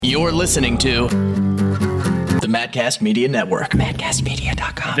You're listening to the Madcast Media Network.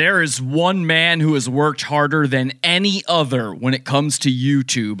 MadcastMedia.com. There is one man who has worked harder than any other when it comes to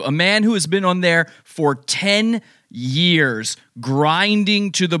YouTube. A man who has been on there for 10 years,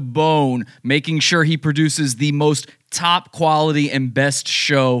 grinding to the bone, making sure he produces the most top quality and best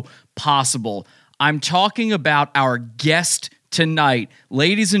show possible. I'm talking about our guest tonight.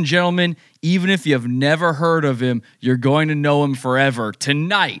 Ladies and gentlemen, even if you've never heard of him, you're going to know him forever.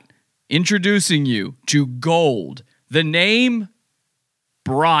 Tonight, introducing you to Gold. The name,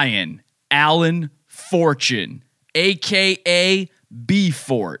 Brian Allen Fortune, a.k.a.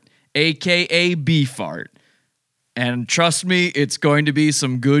 B-Fort, a.k.a. B-Fart. And trust me, it's going to be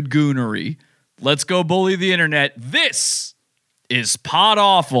some good goonery. Let's go bully the internet. This is Pod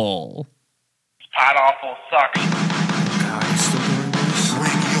Awful. Pod Awful sucks. When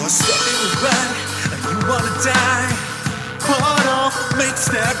you're stepping back and you wanna die, Pod Awful makes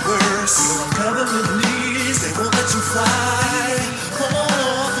that worse. You're on government knees, they won't let you fly. Pod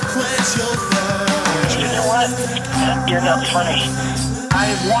Awful quench your thirst. You know what? You're not funny.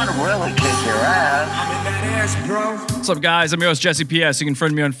 I want to really kick your ass. I'm in that ass, bro. What's up, guys? I'm your host, Jesse P.S. You can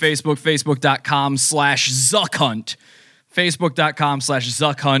friend me on Facebook, facebook.com/ZuckHunt.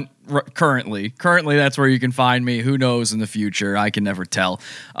 Facebook.com/ZuckHunt currently. That's where you can find me. Who knows in the future? I can never tell.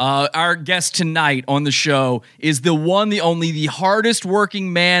 Our guest tonight on the show is the one, the only, the hardest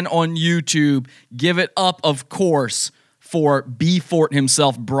working man on YouTube. Give it up, of course, for B-Fort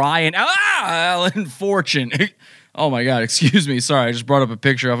himself, Brian Allen Fortune. Oh my God, excuse me. Sorry, I just brought up a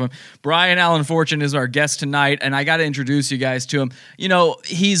picture of him. Brian Allen Fortune is our guest tonight, and I got to introduce you guys to him. You know,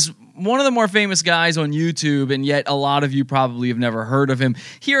 he's one of the more famous guys on YouTube, and yet a lot of you probably have never heard of him.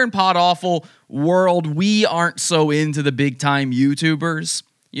 Here in Pod Awful world, we aren't so into the big time YouTubers.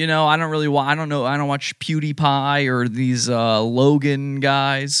 You know, I don't watch PewDiePie or these Logan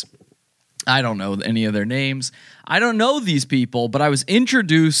guys. I don't know any of their names. I don't know these people, but I was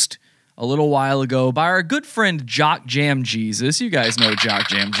introduced a little while ago by our good friend Jock Jam Jesus. You guys know Jock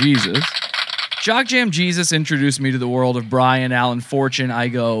Jam Jesus. Jock Jam Jesus introduced me to the world of Brian Allen Fortune. I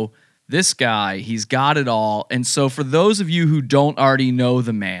go, this guy, he's got it all. And so for those of you who don't already know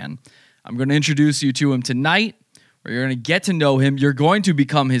the man, I'm going to introduce you to him tonight, where you're going to get to know him. You're going to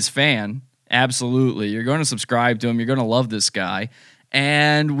become his fan. Absolutely. You're going to subscribe to him. You're going to love this guy.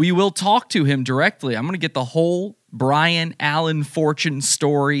 And we will talk to him directly. I'm going to get the whole Brian Allen Fortune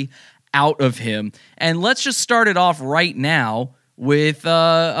story out of him. And let's just start it off right now with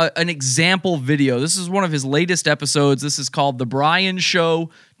an example video. This is one of his latest episodes. This is called The Brian Show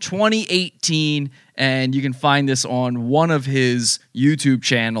 2018, and you can find this on one of his YouTube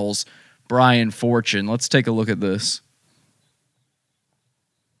channels, Brian Fortune. Let's take a look at this.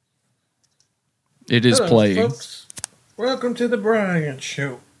 It is playing. Folks. Welcome to The Brian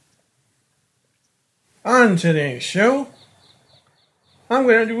Show. On today's show, I'm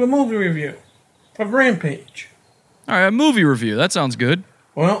going to do a movie review of Rampage. All right, a movie review. That sounds good.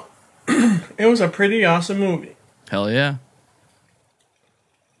 Well, it was a pretty awesome movie. Hell yeah.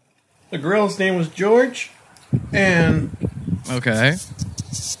 The gorilla's name was George, and Okay.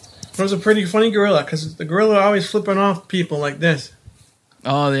 it was a pretty funny gorilla, because the gorilla always flipping off people like this.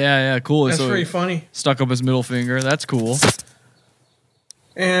 Oh, yeah, cool. That's So pretty he funny. stuck up his middle finger. That's cool.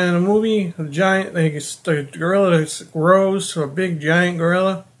 And the movie, the gorilla that grows to a big giant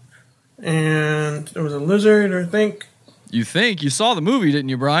gorilla, and there was a lizard, I think. You think? You saw the movie, didn't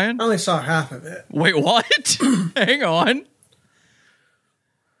you, Brian? I only saw half of it. Wait, what? Hang on.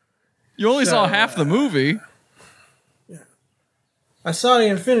 You only saw half the movie. I saw the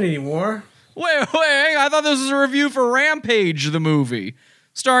Infinity War. Wait, hang on. I thought this was a review for Rampage, the movie,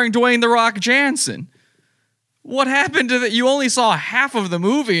 starring Dwayne "The Rock" Johnson. What happened to that? You only saw half of the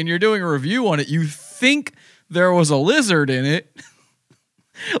movie and you're doing a review on it. You think there was a lizard in it.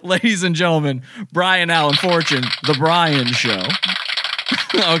 Ladies and gentlemen, Brian Allen Fortune, The Brian Show.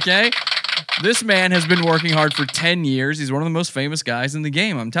 Okay? This man has been working hard for 10 years. He's one of the most famous guys in the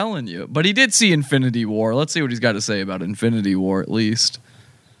game, I'm telling you. But he did see Infinity War. Let's see what he's got to say about Infinity War, at least.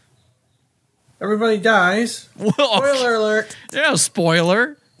 Everybody dies. Well, Spoiler alert. yeah,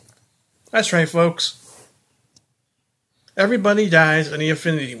 spoiler. That's right, folks. Everybody dies in the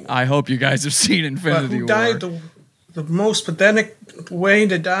Infinity War. I hope you guys have seen But Infinity who War. died the most pathetic way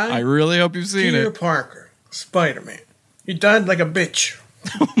to die? I really hope you've seen Peter it. Parker, Spider-Man. He died like a bitch.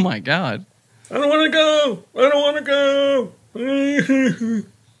 Oh my God. I don't want to go. I don't want to go.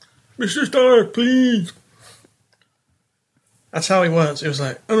 Mr. Stark, please. That's how he was. It was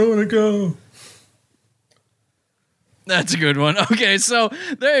like, I don't want to go. That's a good one. Okay, so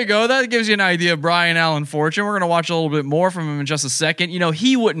there you go. That gives you an idea of Brian Allen Fortune. We're going to watch a little bit more from him in just a second. You know,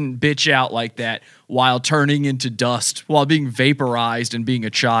 he wouldn't bitch out like that while turning into dust, while being vaporized and being a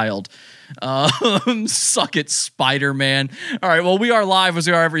child. Suck it, Spider-Man. All right, well, we are live as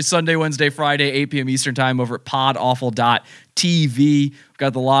we are every Sunday, Wednesday, Friday, 8 p.m. Eastern time over at podawful.tv. We've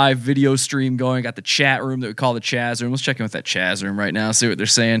got the live video stream going, got the chat room that we call the Chaz room. Let's check in with that Chaz room right now, see what they're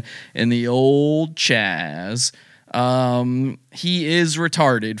saying in the old Chaz. He is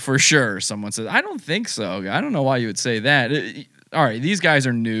retarded for sure, someone says. I don't think so. I don't know why you would say that. All right, these guys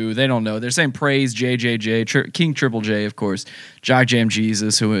are new. They don't know. They're saying praise JJJ, King Triple J, of course, Jock Jam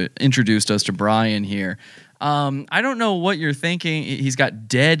Jesus, who introduced us to Brian here. I don't know what you're thinking. He's got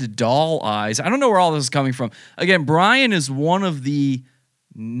dead doll eyes. I don't know where all this is coming from. Again, Brian is one of the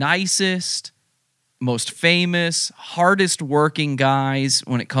nicest, most famous, hardest working guys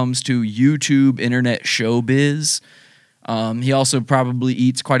when it comes to YouTube, internet showbiz. He also probably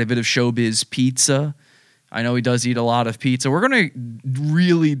eats quite a bit of showbiz pizza. I know he does eat a lot of pizza. We're going to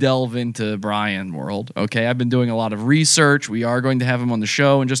really delve into Brian world, okay? I've been doing a lot of research. We are going to have him on the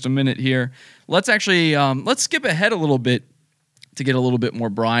show in just a minute here. Let's actually, let's skip ahead a little bit to get a little bit more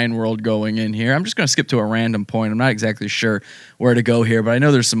Brian world going in here. I'm just going to skip to a random point. I'm not exactly sure where to go here, but I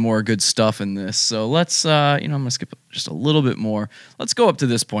know there's some more good stuff in this. So let's, I'm going to skip just a little bit more. Let's go up to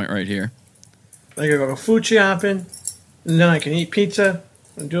this point right here. I can go food shopping, and then I can eat pizza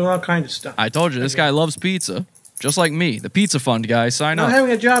and do all kinds of stuff. I told you, this guy loves pizza, just like me. The Pizza Fund guy, sign up. Not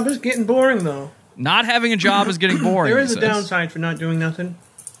having a job is getting boring, though. Not having a job is getting boring. There is a downside for not doing nothing.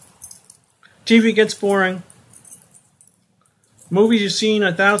 TV gets boring. Movies you've seen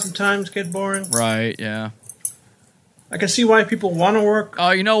 1,000 times get boring. Right, yeah. I can see why people want to work.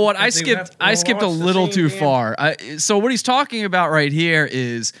 Oh, you know what? I skipped a little too far. So what he's talking about right here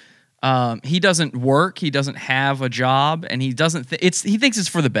is he doesn't work, he doesn't have a job, and he doesn't. He thinks it's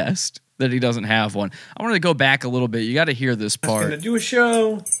for the best that he doesn't have one. I want to go back a little bit. You got to hear this part. I'm going to do a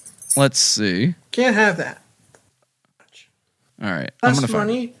show. Let's see. Can't have that. All right. Less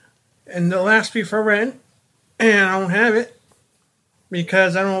money, and they'll ask me for rent, and I won't have it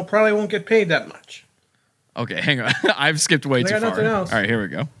because I probably won't get paid that much. Okay, hang on. I've skipped way too far. Nothing else. All right, here we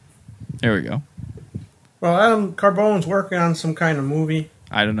go. Here we go. Well, Adam Carbone's working on some kind of movie.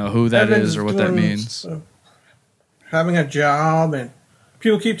 I don't know who that is or what that means. Having a job, and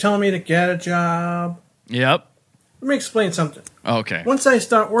people keep telling me to get a job. Yep. Let me explain something. Okay. Once I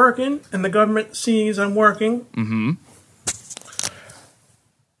start working and the government sees I'm working,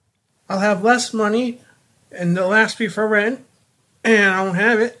 I'll have less money and they'll ask me for rent, and I won't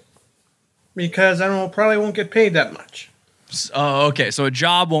have it because I probably won't get paid that much. Okay, so a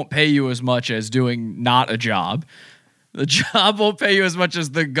job won't pay you as much as doing not a job. The job won't pay you as much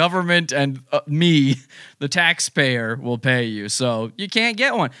as the government and me, the taxpayer, will pay you. So you can't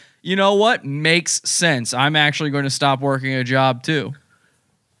get one. You know what? Makes sense. I'm actually going to stop working a job too.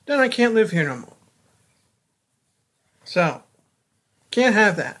 Then I can't live here no more. So, can't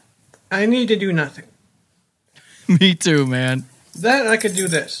have that. I need to do nothing. Me too, man. Then I could do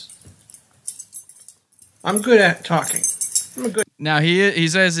this. I'm good at talking. Now, he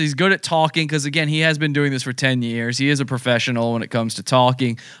says he's good at talking because, again, he has been doing this for 10 years. He is a professional when it comes to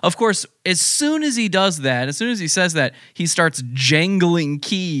talking. Of course, as soon as he does that, as soon as he says that, he starts jangling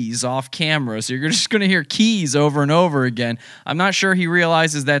keys off camera. So you're just going to hear keys over and over again. I'm not sure he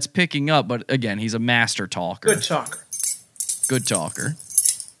realizes that's picking up, but, again, he's a master talker. Good talker. Good talker.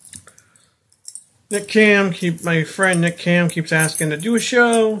 My friend Nick Cam keeps asking to do a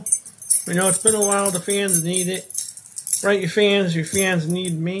show. You know, it's been a while. The fans need it. Right, your fans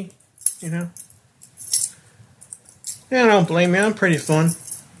need me, you know. Yeah, I don't blame you. I'm pretty fun.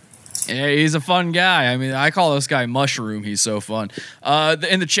 Yeah, he's a fun guy. I mean, I call this guy Mushroom. He's so fun.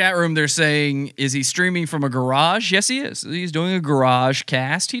 In the chat room, they're saying, is he streaming from a garage? Yes, he is. He's doing a garage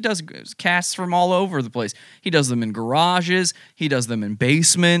cast. He does casts from all over the place. He does them in garages. He does them in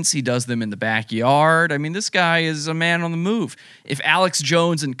basements. He does them in the backyard. I mean, this guy is a man on the move. If Alex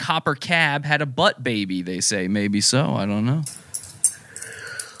Jones and Copper Cab had a butt baby, they say. Maybe so. I don't know.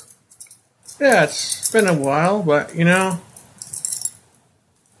 Yeah, it's been a while, but, you know,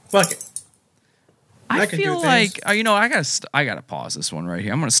 fuck it. I feel like, I gotta pause this one right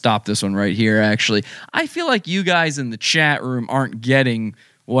here. I'm gonna stop this one right here, actually. I feel like you guys in the chat room aren't getting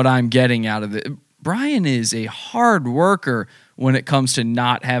what I'm getting out of it. Brian is a hard worker when it comes to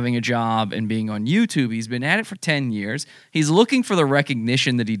not having a job and being on YouTube. He's been at it for 10 years. He's looking for the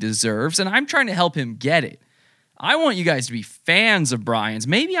recognition that he deserves, and I'm trying to help him get it. I want you guys to be fans of Brian's.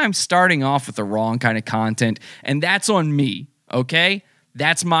 Maybe I'm starting off with the wrong kind of content, and that's on me, okay?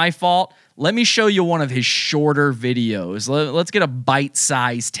 That's my fault. let me show you one of his shorter videos. Let's get a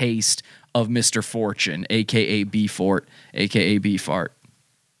bite-sized taste of Mr. Fortune, a.k.a. B-Fort, a.k.a. B-Fart.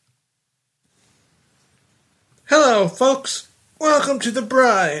 Hello, folks. Welcome to the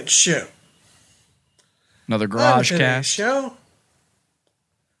Brian Show. Another On garage today's cast. show,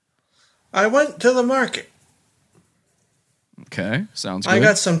 I went to the market. Okay, sounds good. I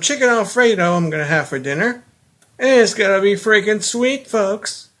got some chicken Alfredo I'm going to have for dinner. And it's going to be freaking sweet,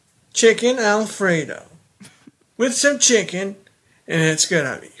 folks. Chicken Alfredo. With some chicken, and it's going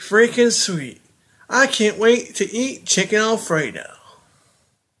to be freaking sweet. I can't wait to eat chicken Alfredo.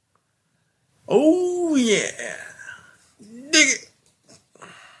 Oh, yeah. Dig it.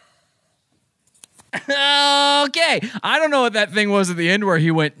 Okay, I don't know what that thing was at the end where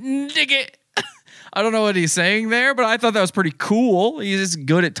he went, dig it. I don't know what he's saying there, but I thought that was pretty cool. He's just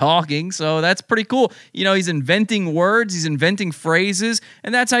good at talking, so that's pretty cool. You know, he's inventing words, he's inventing phrases,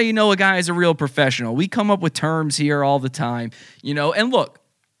 and that's how you know a guy is a real professional. We come up with terms here all the time, you know, and look,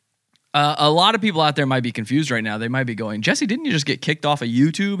 a lot of people out there might be confused right now. They might be going, Jesse, didn't you just get kicked off of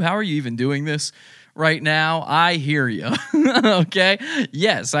YouTube? How are you even doing this right now? I hear you. Okay.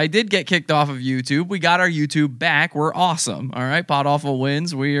 Yes, I did get kicked off of YouTube. We got our YouTube back. We're awesome. All right. Pod Awful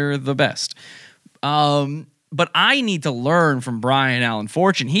wins. We're the best. But I need to learn from Brian Allen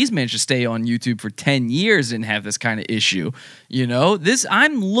Fortune. He's managed to stay on YouTube for 10 years and have this kind of issue. You know,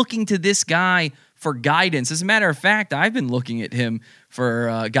 I'm looking to this guy for guidance. As a matter of fact, I've been looking at him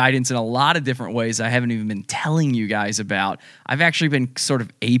for guidance in a lot of different ways I haven't even been telling you guys about. I've actually been sort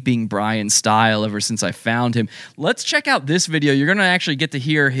of aping Brian's style ever since I found him. Let's check out this video. You're going to actually get to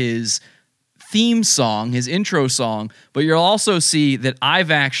hear his theme song, his intro song, but you'll also see that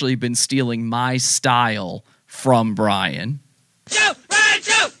I've actually been stealing my style from Brian. Joe, Brian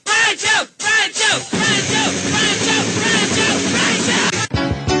Joe, Brian Joe, Brian Joe, Brian Joe, Brian Joe, Brian Joe, Brian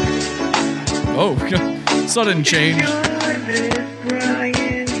Joe. Oh, sudden change.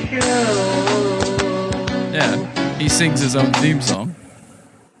 Yeah, he sings his own theme song.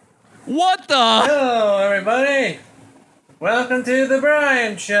 What the? Hello, everybody. Welcome to the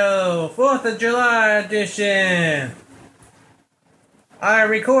Brian Show, 4th of July edition. I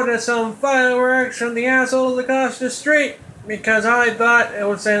recorded some fireworks from the assholes across the street because I thought it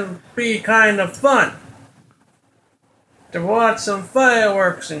would be kind of fun to watch some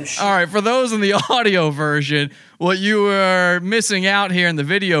fireworks and shit. All right, for those in the audio version, what you are missing out here in the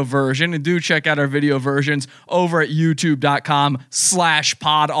video version, and do check out our video versions over at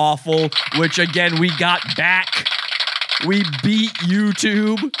youtube.com/podawful, which again, we got back. We beat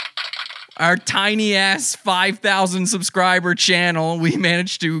YouTube. Our tiny ass 5,000 subscriber channel, we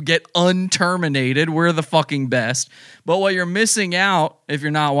managed to get unterminated. We're the fucking best. But what you're missing out, if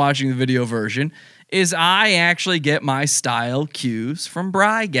you're not watching the video version, is I actually get my style cues from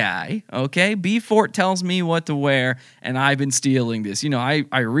Bry Guy, okay? B-Fort tells me what to wear, and I've been stealing this. You know, I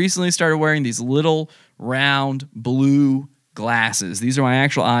recently started wearing these little round blue glasses. These are my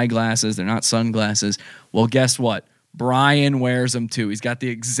actual eyeglasses. They're not sunglasses. Well, guess what? Brian wears them too. He's got the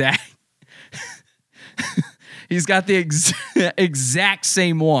exact exact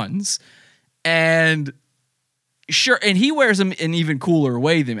same ones. And sure, and he wears them in even cooler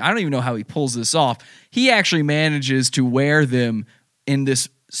way than me. I don't even know how he pulls this off. He actually manages to wear them in this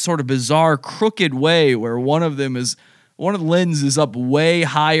sort of bizarre crooked way where one of the lenses is up way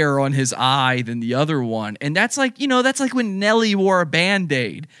higher on his eye than the other one. And that's like, you know, that's like when Nelly wore a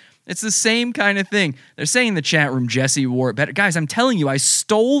Band-Aid. It's the same kind of thing. They're saying in the chat room Jesse wore it better. Guys, I'm telling you, I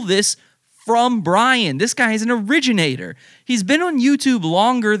stole this from Brian. This guy is an originator. He's been on YouTube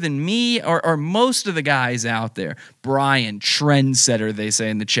longer than me or most of the guys out there. Brian, trendsetter, they say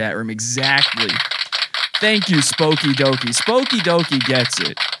in the chat room. Exactly. Thank you, Spooky Dokie. Spooky Dokie gets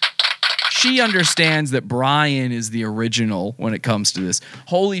it. She understands that Brian is the original when it comes to this.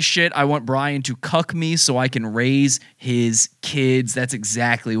 Holy shit, I want Brian to cuck me so I can raise his kids. That's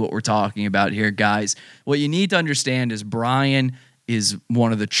exactly what we're talking about here, guys. What you need to understand is Brian is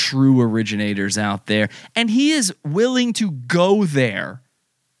one of the true originators out there, and he is willing to go there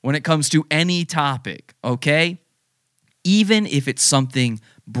when it comes to any topic, okay? Even if it's something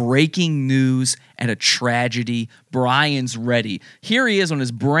breaking news and a tragedy, Brian's ready. Here he is on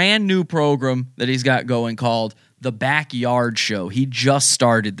his brand new program that he's got going called The Backyard Show. He just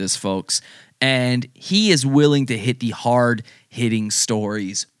started this, folks, and he is willing to hit the hard-hitting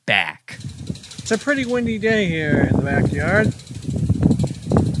stories back. It's a pretty windy day here in the backyard.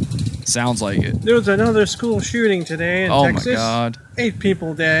 Sounds like it. There was another school shooting today in Texas. Oh my God. 8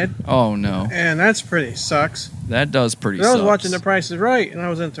 people dead. Oh no. And that's pretty sucks. That does pretty I was sucks. watching The Price is Right, and I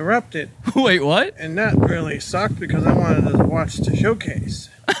was interrupted. Wait, what? And that really sucked because I wanted to watch the showcase.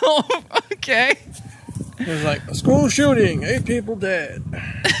 Oh, okay. It was like, a school shooting, 8 people dead.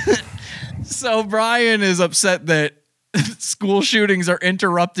 So Brian is upset that school shootings are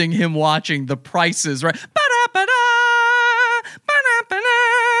interrupting him watching The Price is Right.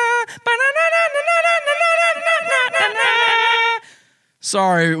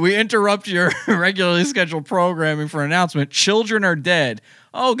 Sorry, we interrupt your regularly scheduled programming for an announcement. Children are dead.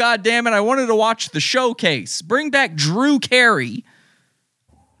 Oh, God damn it. I wanted to watch the showcase. Bring back Drew Carey.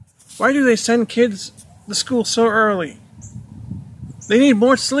 Why do they send kids to school so early? They need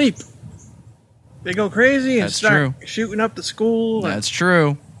more sleep. They go crazy and That's start shooting up the school. That's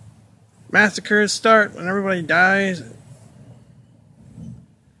true. Massacres start when everybody dies.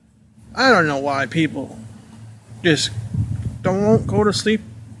 I don't know why people just won't go to sleep,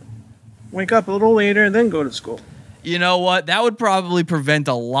 wake up a little later, and then go to school. You know what? That would probably prevent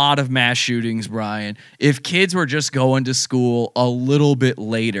a lot of mass shootings, Brian, if kids were just going to school a little bit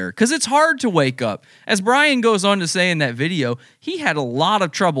later. Because it's hard to wake up. As Brian goes on to say in that video, he had a lot of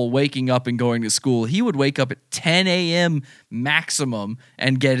trouble waking up and going to school. He would wake up at 10 a.m. maximum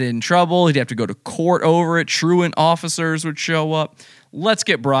and get in trouble. He'd have to go to court over it. Truant officers would show up. Let's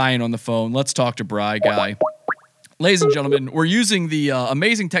get Brian on the phone. Let's talk to Bri Guy. Ladies and gentlemen, we're using the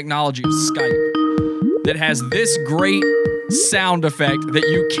amazing technology of Skype that has this great sound effect that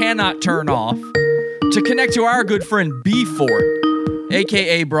you cannot turn off to connect to our good friend B Fort,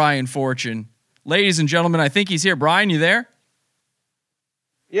 a.k.a. Brian Fortune. Ladies and gentlemen, I think he's here. Brian, you there?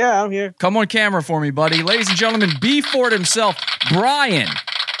 Yeah, I'm here. Come on camera for me, buddy. Ladies and gentlemen, B Fort himself, Brian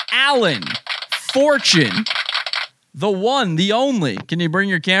Allen Fortune, the one, the only. Can you bring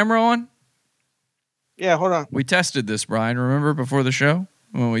your camera on? Yeah, hold on. We tested this, Brian. Remember before the show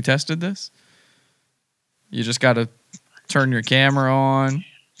when we tested this? You just got to turn your camera on.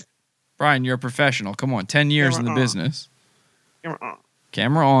 Brian, you're a professional. Come on, 10 years in the business.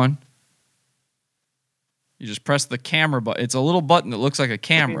 Camera on. You just press the camera button. It's a little button that looks like a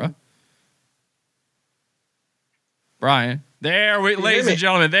camera. Brian. Ladies and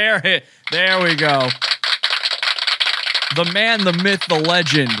gentlemen, there we go. The man, the myth, the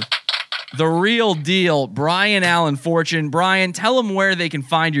legend. The real deal, Brian Allen Fortune. Brian, tell them where they can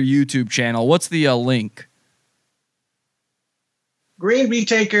find your YouTube channel. What's the link? Green Bee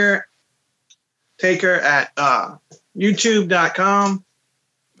Taker at youtube.com.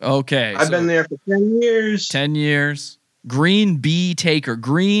 Okay. I've been there for 10 years. 10 years. Green Bee Taker.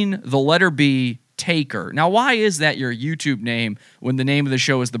 Green, the letter B, Taker. Now, why is that your YouTube name when the name of the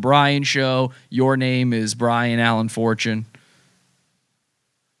show is The Brian Show? Your name is Brian Allen Fortune.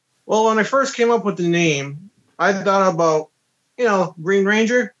 Well, when I first came up with the name, I thought about, Green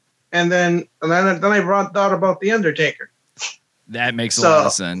Ranger, and then I thought about The Undertaker. That makes a lot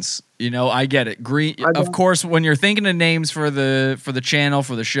of sense. I get it. Of course, when you're thinking of names for the channel,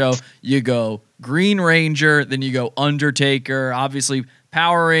 for the show, you go Green Ranger, then you go Undertaker, obviously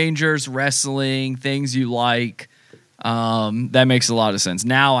Power Rangers, wrestling, things you like. That makes a lot of sense.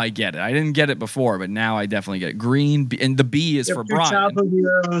 Now I get it. I didn't get it before, but now I definitely get it. Green, and the B is for Brian.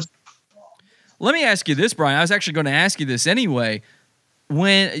 Let me ask you this, Brian. I was actually going to ask you this anyway.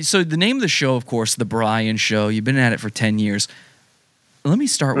 So the name of the show, of course, The Brian Show. You've been at it for 10 years. Let me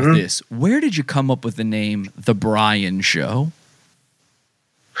start with this. Where did you come up with the name The Brian Show?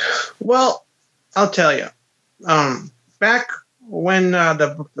 Well, I'll tell you. Back when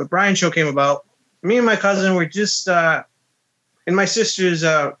the Brian Show came about, me and my cousin were just in my sister's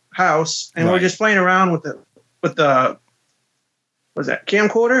house, and we were just playing around with the was that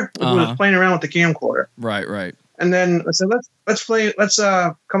camcorder? We were playing around with the camcorder. Right. And then I said, let's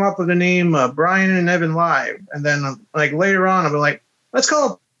come up with a name, Brian and Evan Live. And then later on, I'll be like, let's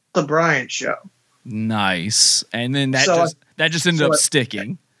call it The Brian Show. Nice. And then that just ended up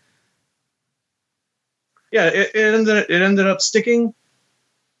sticking. Yeah, it ended up sticking,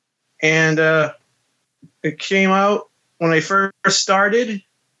 and it came out when I first started.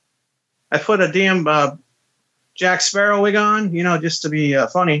 I put a damn Jack Sparrow wig on, just to be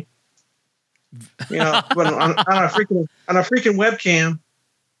funny. But on a freaking webcam,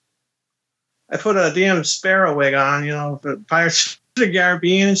 I put a damn Sparrow wig on, for Pirates of the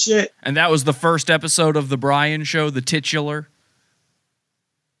Caribbean and shit. And that was the first episode of The Brian Show, the titular?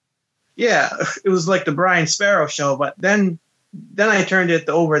 Yeah, it was like the Brian Sparrow Show, but then I turned it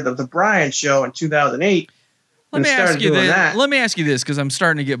over to the Brian Show in 2008. Let me ask you this, because I'm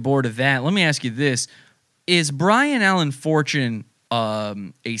starting to get bored of that. Let me ask you this. Is Brian Allen Fortune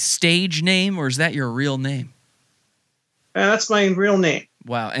a stage name, or is that your real name? That's my real name.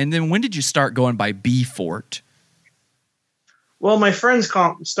 Wow. And then when did you start going by B Fort? Well, my friends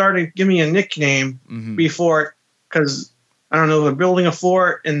started giving me a nickname before, because I don't know, they're building a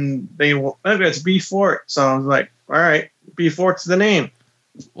fort and maybe it's B Fort. So I was like, all right, B Fort's the name.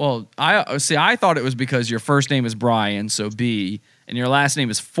 Well, I thought it was because your first name is Brian, so B, and your last name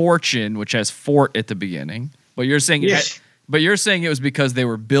is Fortune, which has fort at the beginning. But you're saying it was because they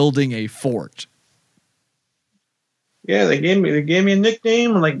were building a fort. Yeah, they gave me a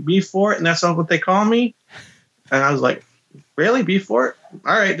nickname like B Fort, and that's what they call me. And I was like, really, B Fort?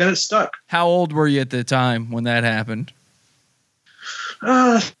 All right, then it stuck. How old were you at the time when that happened?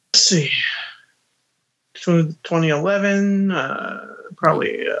 Let's see, 2011,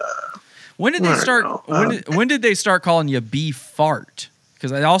 probably. When did they start? When did they start calling you B Fart?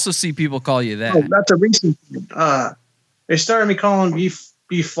 Because I also see people call you that. Oh, that's a recent thing. They started me calling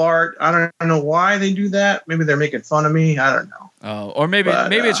B Fart. I don't know why they do that. Maybe they're making fun of me. I don't know. Oh, or maybe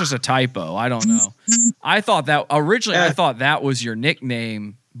it's just a typo. I don't know. I thought that originally. I thought that was your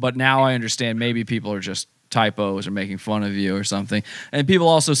nickname, but now I understand. Maybe people are just typos or making fun of you or something. And people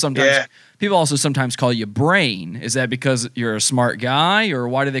also sometimes call you Brain. Is that because you're a smart guy, or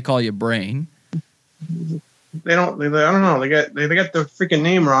why do they call you Brain? I don't know. They got the freaking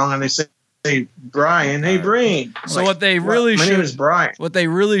name wrong, and they say Brian. Hey, Brain. So like, my name is Brian. What they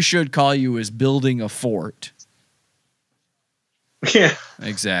really should call you is building a fort. Yeah,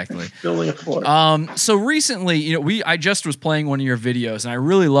 exactly. Building a fort. So recently, I just was playing one of your videos, and I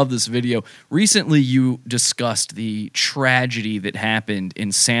really love this video. Recently, you discussed the tragedy that happened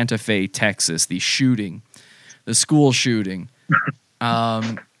in Santa Fe, Texas, the school shooting.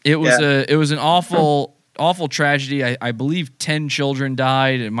 It was an awful tragedy. I believe 10 children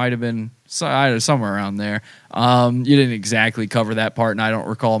died. It might have been somewhere around there. You didn't exactly cover that part, and I don't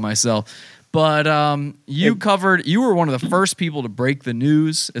recall myself. But you were one of the first people to break the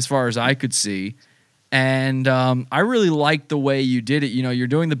news, as far as I could see. And I really liked the way you did it. You're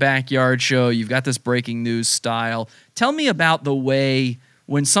doing the backyard show. You've got this breaking news style. Tell me about the way,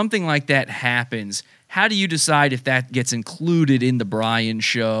 when something like that happens, how do you decide if that gets included in the Brian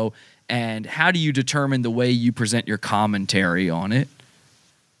show? And how do you determine the way you present your commentary on it?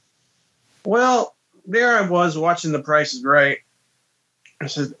 Well, there I was watching The Price is Right.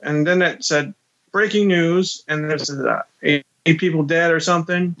 And then it said breaking news, and there said 8 people dead or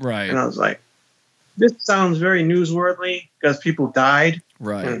something. Right. And I was like, this sounds very newsworthy because people died.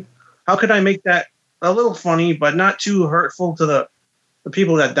 Right. And how could I make that a little funny, but not too hurtful to the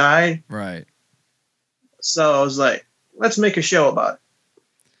people that died? Right. So I was like, let's make a show about it.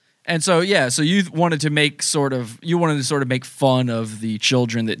 And so, so you wanted to sort of make fun of the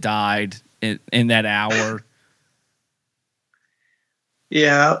children that died in that hour.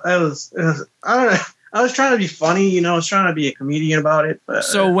 Yeah, I was. I don't know. I was trying to be funny, I was trying to be a comedian about it. But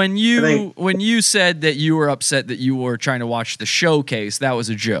so when you said that you were upset that you were trying to watch the showcase, that was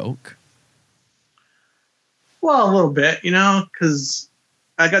a joke. Well, a little bit, because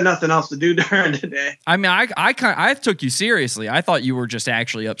I got nothing else to do during the day. I mean, I took you seriously. I thought you were just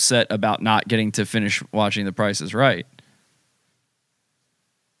actually upset about not getting to finish watching The Price is Right.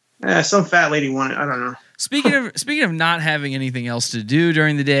 Yeah, some fat lady wanted. I don't know. Speaking of not having anything else to do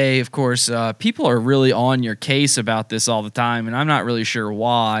during the day, of course, people are really on your case about this all the time, and I'm not really sure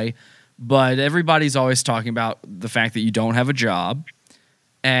why, but everybody's always talking about the fact that you don't have a job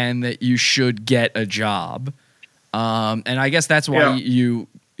and that you should get a job. And I guess that's why you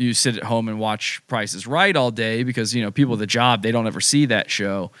sit at home and watch Price is Right all day, because people with a job, they don't ever see that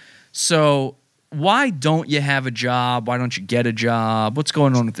show. So why don't you have a job? Why don't you get a job? What's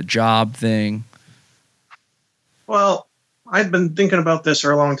going on with the job thing? Well, I've been thinking about this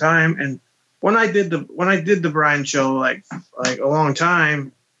for a long time, and when I did the Brian show like a long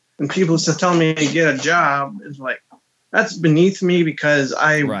time, and people used to tell me to get a job, it's like, that's beneath me, because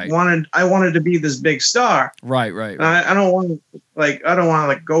I wanted to be this big star. Right. I don't want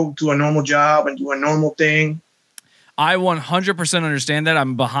to go to a normal job and do a normal thing. I 100% understand that.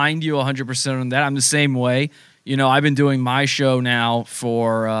 I'm behind you 100% on that. I'm the same way. I've been doing my show now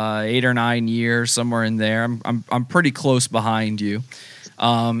for 8 or 9 years, somewhere in there. I'm pretty close behind you.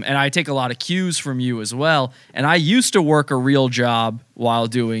 And I take a lot of cues from you as well. And I used to work a real job while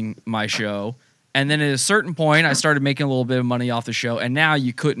doing my show. And then at a certain point, I started making a little bit of money off the show. And now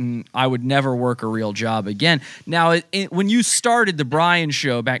I would never work a real job again. Now, when you started the Brian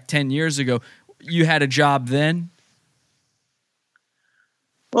show back 10 years ago, you had a job then?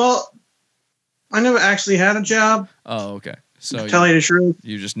 Well, I never actually had a job. Oh, okay. So tell you the truth,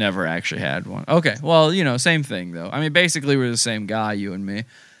 you just never actually had one. Okay. Well, same thing though. I mean, basically we're the same guy, you and me.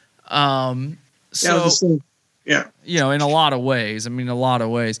 So yeah. in a lot of ways.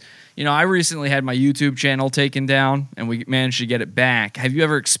 I recently had my YouTube channel taken down, and we managed to get it back. Have you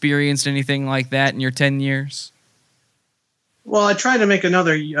ever experienced anything like that in your 10 years? Well, I tried to make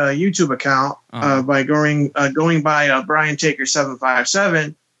another YouTube account by going by Brian Taker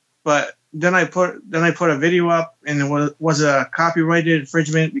 757, but then I put a video up, and it was a copyrighted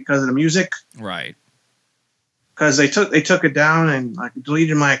infringement because of the music. Right. Because they took it down and like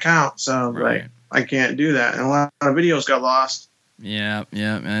deleted my account, so Right. like I can't do that, and a lot of videos got lost. Yeah.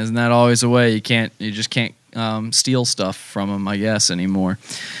 Isn't that always the way? You just can't steal stuff from them, I guess, anymore.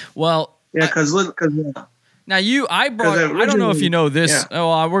 Well, Yeah, because now I don't know if you know this. Yeah.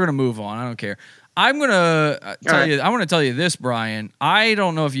 Oh, we're gonna move on. I don't care. I'm gonna tell you. I want to tell you this, Brian. I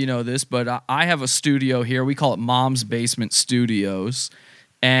don't know if you know this, but I have a studio here. We call it Mom's Basement Studios,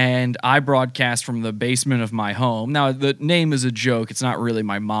 and I broadcast from the basement of my home. Now, the name is a joke. It's not really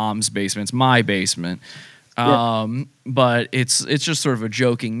my mom's basement. It's my basement. But it's just sort of a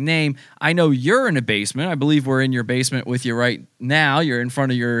joking name. I know you're in a basement. I believe we're in your basement with you right now. You're in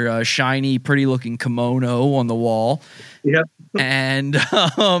front of your shiny, pretty-looking kimono on the wall. Yep. And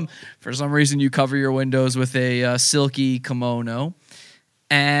for some reason, you cover your windows with a silky kimono.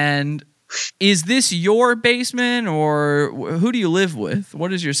 And is this your basement, or who do you live with?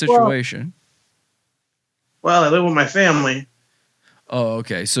 What is your situation? Well, I live with my family. Oh,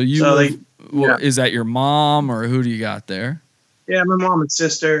 okay. So is that your mom, or who do you got there? Yeah, my mom and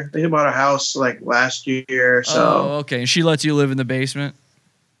sister. They bought a house like last year. So okay. And she lets you live in the basement?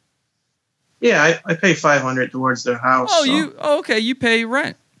 Yeah, I pay $500 towards their house. Okay. You pay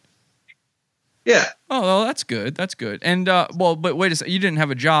rent. Yeah. Oh, well, that's good. That's good. And but wait a second. You didn't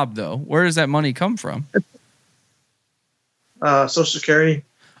have a job though. Where does that money come from? Social Security.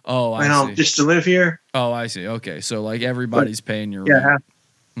 Oh, I see. Just to live here. Oh, I see. Okay, so like everybody's paying your Yeah. rent.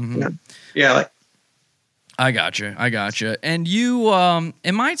 Mm-hmm. Yeah. Like I gotcha. And you, am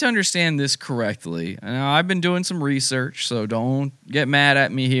I to understand this correctly? Now, I've been doing some research, so don't get mad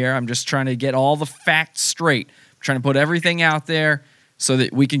at me here. I'm just trying to get all the facts straight. I'm trying to put everything out there so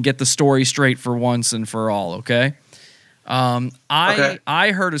that we can get the story straight for once and for all, okay?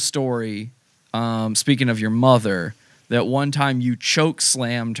 I heard a story, speaking of your mother, that one time you choke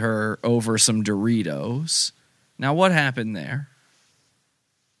slammed her over some Doritos. Now, what happened there?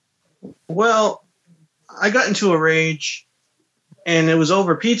 Well, I got into a rage, and it was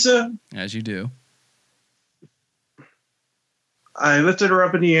over pizza. As you do. I lifted her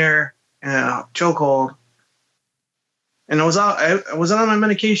up in the air, and chokehold, and I was on my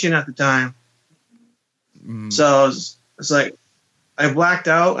medication at the time. So it's like I blacked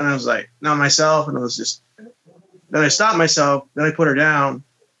out, and I was like not myself, and it was just. Then I stopped myself. Then I put her down.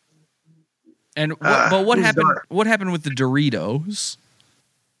 And what happened? Dark. What happened with the Doritos?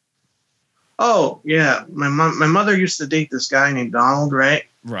 Oh yeah, my mother used to date this guy named Donald, right?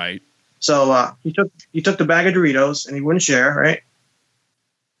 Right. So he took the bag of Doritos and he wouldn't share, right?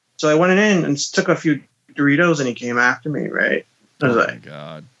 So I went in and took a few Doritos and he came after me, right? I was my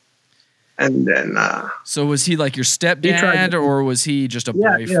God. And then so was he like your stepdad or was he just a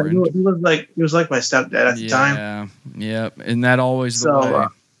boyfriend? Yeah, he was like my stepdad at the time. Yeah. Isn't that always the way?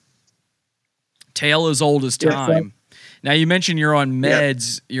 Tale as old as time. Now you mentioned you're on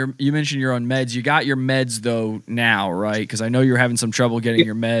meds. You mentioned you're on meds. You got your meds though now, right? Because I know you're having some trouble getting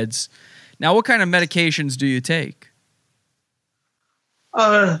your meds. Now, what kind of medications do you take?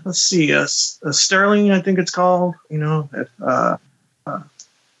 Let's see, a Sterling, I think it's called.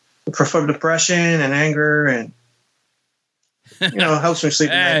 For depression and anger, and helps me sleep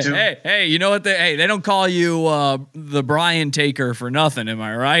at night too. Hey, you know what? They don't call you the Brian Taker for nothing. Am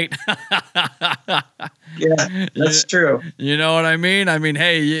I right? Yeah, that's true. You know what I mean? I mean,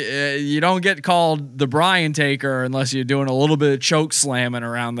 hey, you don't get called the Brian Taker unless you're doing a little bit of choke slamming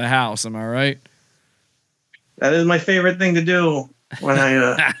around the house. Am I right? That is my favorite thing to do when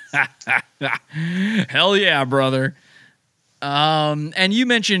I. Hell yeah, brother. And you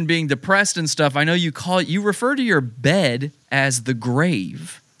mentioned being depressed and stuff. I know you refer to your bed as the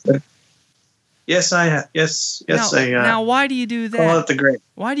grave. Yes, I have. Yes. Now, why do you do that? Call it the grave.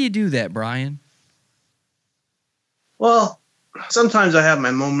 Why do you do that, Brian? Well, sometimes I have my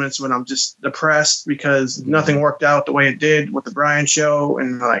moments when I'm just depressed because nothing worked out the way it did with the Brian show,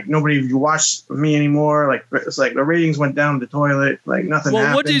 and like nobody watched me anymore. Like it's like the ratings went down the toilet. Like nothing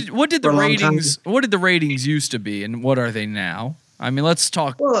happened. What did the ratings? What did the ratings used to be, and what are they now? I mean, let's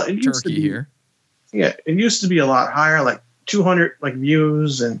talk turkey here. Yeah, it used to be a lot higher, like 200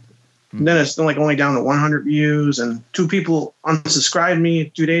 views, and then it's like only down to 100 views, and 2 people unsubscribed me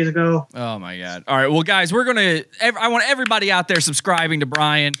 2 days ago. Oh my God! All right, well, guys, I want everybody out there subscribing to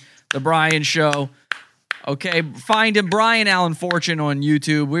Brian, the Brian Show. Okay, find him, Brian Allen Fortune, on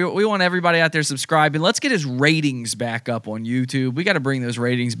YouTube. We want everybody out there subscribing. Let's get his ratings back up on YouTube. We got to bring those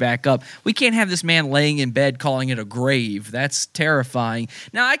ratings back up. We can't have this man laying in bed calling it a grave. That's terrifying.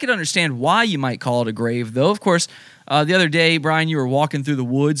 Now, I could understand why you might call it a grave, though. Of course, the other day, Brian, you were walking through the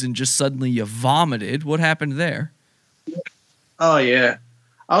woods and just suddenly you vomited. What happened there? Oh, yeah.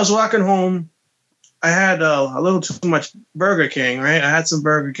 I was walking home. I had a little too much Burger King, right? I had some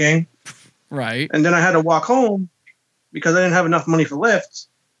Burger King. Right. And then I had to walk home because I didn't have enough money for Lyft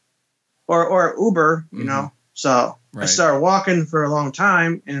or Uber, you know. So I started walking for a long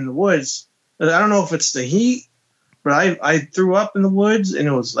time in the woods. I don't know if it's the heat, but I threw up in the woods, and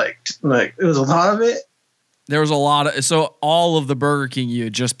it was like it was a lot of it. There was a lot of, so all of the Burger King you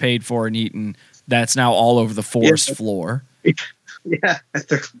had just paid for and eaten, that's now all over the forest floor. Yeah, I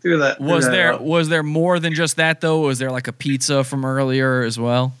threw that. Was there more than just that though? Was there like a pizza from earlier as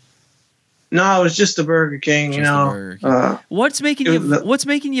well? No, it was just the Burger King. You know, what's making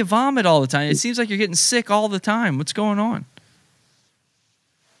you vomit all the time? It seems like you're getting sick all the time. What's going on?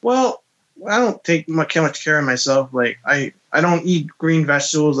 Well, I don't take much care of myself. Like I don't eat green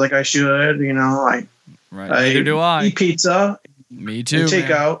vegetables like I should. You know, neither do I. Eat pizza. Me too. Take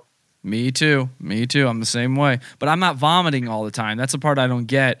out. Me too. I'm the same way. But I'm not vomiting all the time. That's the part I don't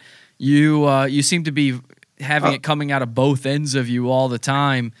get. You seem to be having it coming out of both ends of you all the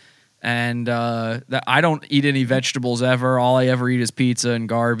time. And that I don't eat any vegetables ever. All I ever eat is pizza and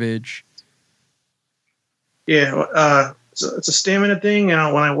garbage. Yeah, it's a stamina thing. You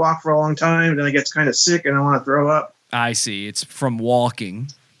know, when I walk for a long time, then I get kind of sick and I want to throw up. I see. It's from walking.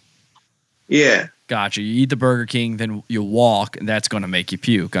 Yeah. Gotcha. You eat the Burger King, then you walk, and that's going to make you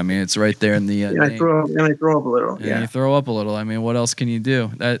puke. I mean, it's right there in the. I throw up a little. Yeah, you throw up a little. I mean, what else can you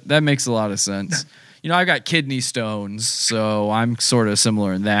do? That makes a lot of sense. You know, I got kidney stones, so I'm sort of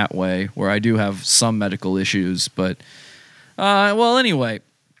similar in that way, where I do have some medical issues. But, well, anyway,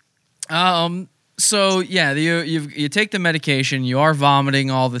 so yeah, you take the medication. You are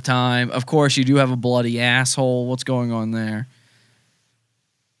vomiting all the time. Of course, you do have a bloody asshole. What's going on there?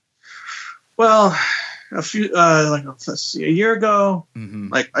 Well, a year ago,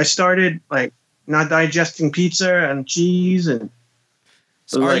 like I started like not digesting pizza and cheese and.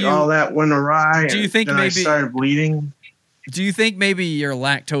 So all that went awry. Do you think maybe I started bleeding? Do you think maybe you're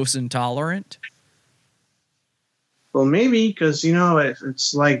lactose intolerant? Well, maybe because if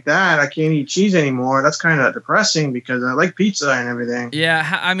it's like that, I can't eat cheese anymore. That's kind of depressing because I like pizza and everything.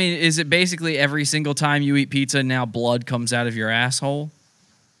 Yeah, I mean, is it basically every single time you eat pizza now blood comes out of your asshole?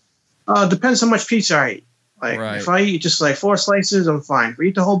 Depends how much pizza I eat. Like if I eat just like 4 slices, I'm fine. If I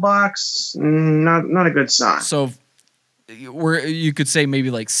eat the whole box, not a good sign. So. Where you could say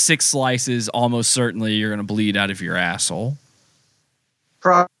maybe like 6 slices, almost certainly you're going to bleed out of your asshole.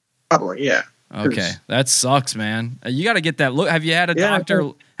 Probably, yeah. Okay, that sucks, man. You got to get that look. Have you had a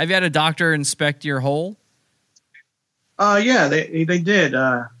doctor? Have you had a doctor inspect your hole? Yeah, they did.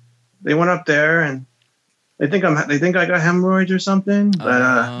 They went up there and they think I got hemorrhoids or something,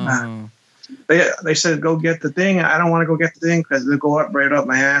 but they said go get the thing. I don't want to go get the thing because they'll go up right up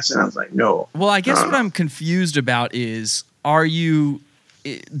my ass, and I was like, no. Well, I guess what I'm confused about is, do you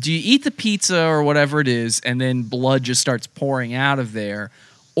eat the pizza or whatever it is, and then blood just starts pouring out of there,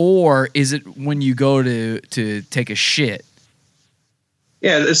 or is it when you go to take a shit?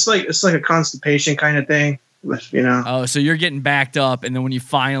 Yeah, it's like a constipation kind of thing. Oh, so you're getting backed up, and then when you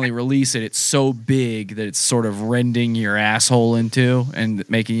finally release it, it's so big that it's sort of rending your asshole into and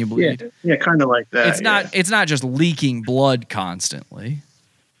making you bleed. Yeah, kind of like that. It's not just leaking blood constantly.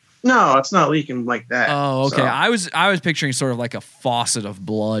 No, it's not leaking like that. Oh, okay. So. I was picturing sort of like a faucet of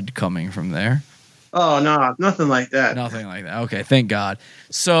blood coming from there. Oh no, nothing like that. Nothing like that. Okay, thank God.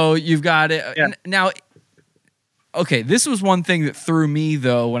 So you've got it now. Okay, this was one thing that threw me,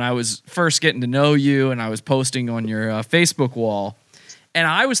 though, when I was first getting to know you and I was posting on your Facebook wall. And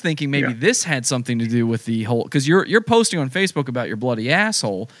I was thinking maybe this had something to do with the whole... Because you're posting on Facebook about your bloody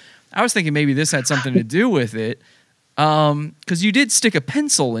asshole. I was thinking maybe this had something to do with it. Because you did stick a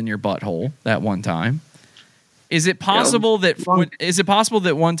pencil in your butthole that one time. Is it possible that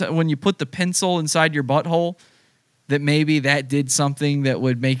one time when you put the pencil inside your butthole, that maybe that did something that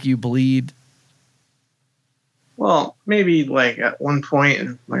would make you bleed? Well, maybe like at one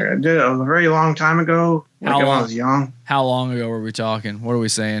point, like I did it a very long time ago, when I was young. How long ago were we talking? What are we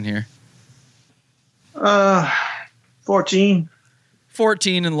saying here? 14.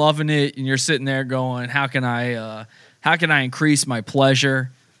 14 and loving it, and you're sitting there going, "How can I increase my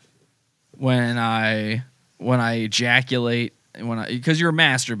pleasure when I ejaculate?" Because you were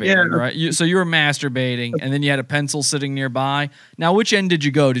masturbating, right? So you were masturbating, and then you had a pencil sitting nearby. Now, which end did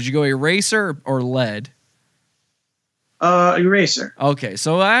you go? Did you go eraser or lead? Eraser. Okay,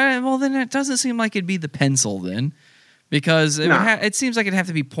 so well then it doesn't seem like it'd be the pencil then, because it seems like it'd have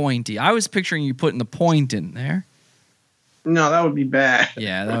to be pointy. I was picturing you putting the point in there. No, that would be bad.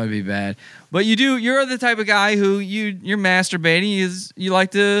 Yeah, that would be bad. But you're the type of guy who you're masturbating you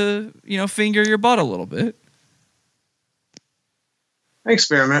like to, finger your butt a little bit. I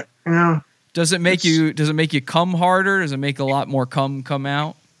experiment, Does it make you come harder? Does it make a lot more come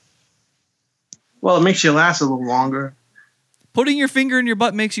out? Well, it makes you last a little longer. Putting your finger in your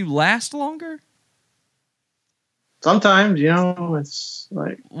butt makes you last longer? Sometimes, it's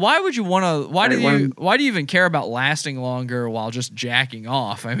like. Why would you want to? Why do you even care about lasting longer while just jacking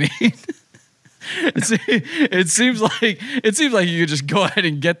off? I mean, it seems like you could just go ahead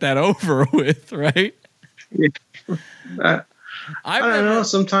and get that over with, right? Yeah. I don't know.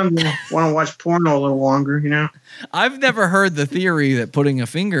 Sometimes I want to watch porno a little longer, I've never heard the theory that putting a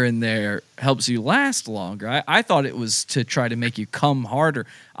finger in there helps you last longer. I thought it was to try to make you come harder.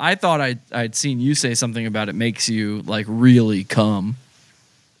 I thought I'd seen you say something about it makes you like really come.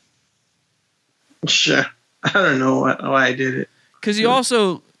 Sure. I don't know why I did it. Because you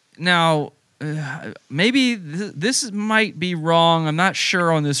also now maybe this might be wrong. I'm not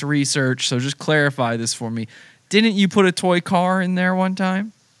sure on this research, so just clarify this for me. Didn't you put a toy car in there one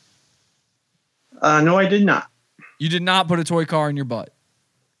time? No, I did not. You did not put a toy car in your butt?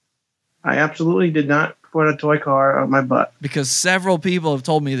 I absolutely did not put a toy car on my butt. Because several people have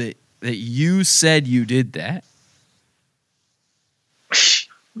told me that you said you did that.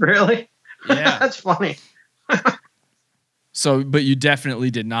 Really? Yeah. That's funny. So, but you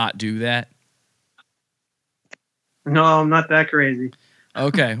definitely did not do that? No, I'm not that crazy.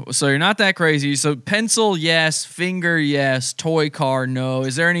 Okay, so you're not that crazy. So pencil, yes. Finger, yes. Toy car, no.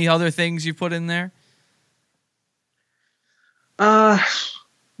 Is there any other things you put in there? No.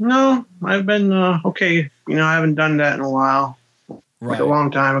 I've been okay. I haven't done that in a while. Right. Like a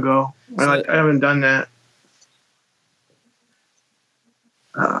long time ago. I haven't done that.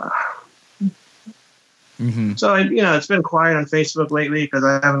 So it's been quiet on Facebook lately because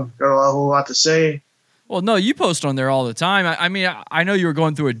I haven't got a whole lot to say. Well, no, you post on there all the time. I mean, I know you were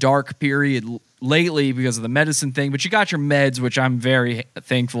going through a dark period lately because of the medicine thing, but you got your meds, which I'm very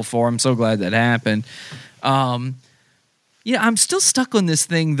thankful for. I'm so glad that happened. I'm still stuck on this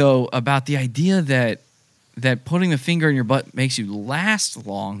thing, though, about the idea that putting the finger in your butt makes you last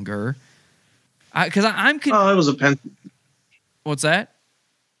longer. Because I'm... it was a pencil. What's that?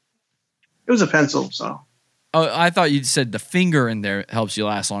 It was a pencil, so... Oh, I thought you said the finger in there helps you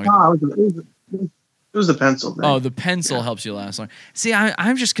last longer. No, it was the pencil thing. Oh, the pencil helps you last longer. See,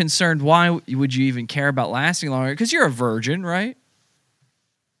 I'm just concerned. Why would you even care about lasting longer? Because you're a virgin, right?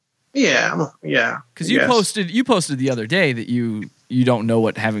 Yeah. Because you posted the other day that you don't know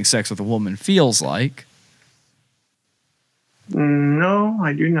what having sex with a woman feels like. No,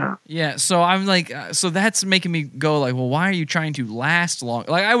 I do not. Yeah, so I'm like, so that's making me go like, well, why are you trying to last long?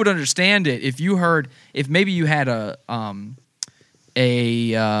 Like, I would understand it if maybe you had an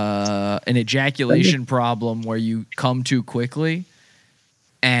ejaculation problem where you come too quickly,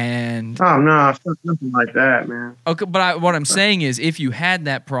 and no, nothing like that, man. Okay, but what I'm saying is, if you had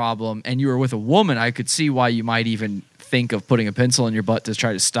that problem and you were with a woman, I could see why you might even think of putting a pencil in your butt to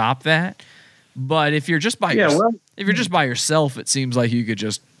try to stop that. But if you're just by yourself, it seems like you could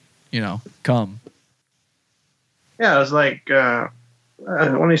just, come. Yeah, it was like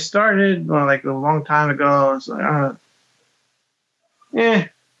when I started, like a long time ago. I was like,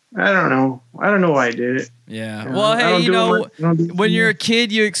 I don't know. I don't know why I did it. Yeah. Well, hey, when you're a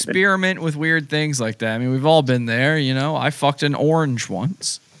kid, you experiment with weird things like that. I mean, we've all been there. I fucked an orange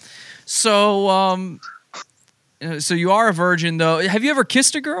once. So, so you are a virgin, though. Have you ever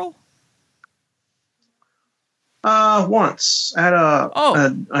kissed a girl? Once at a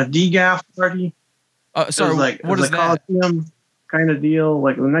DGAF party. Sorry, what is that? Coliseum kind of deal,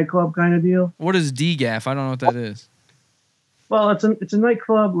 like a nightclub kind of deal. What is DGAF? I don't know what that is. Well, it's a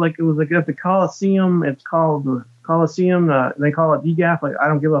nightclub. Like it was like at the Coliseum. It's called the Coliseum. They call it DGAF. Like I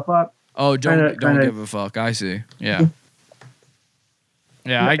don't give a fuck. Oh, don't give a fuck. I see. Yeah.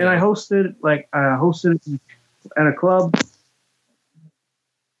 Yeah, I hosted at a club,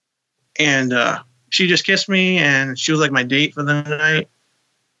 and she just kissed me, and she was like my date for the night.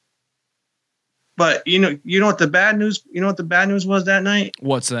 But you know what the bad news? You know what the bad news was that night?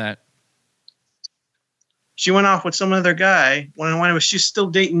 What's that? She went off with some other guy when she's still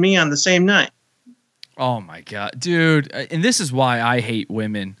dating me on the same night. Oh my god, dude! And this is why I hate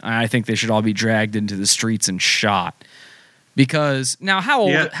women. I think they should all be dragged into the streets and shot. Because now,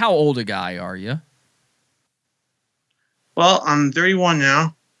 how old a guy are you? Well, I'm 31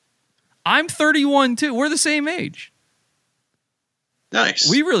 now. I'm 31 too. We're the same age. Nice.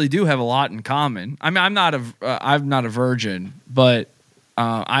 We really do have a lot in common. I mean, I'm not a virgin, but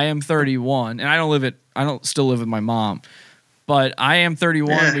I am 31, and I don't still live with my mom, but I am 31.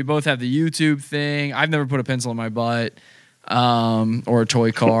 Yeah. We both have the YouTube thing. I've never put a pencil in my butt, or a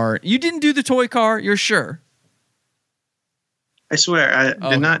toy car. You didn't do the toy car, you're sure? I swear, I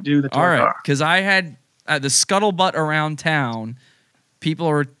did not do the toy All right, car. because I had the scuttlebutt around town. People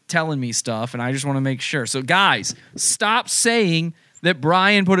are telling me stuff, and I just want to make sure. So, guys, stop saying that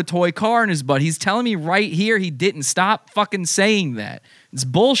Brian put a toy car in his butt. He's telling me right here he didn't. Stop fucking saying that. It's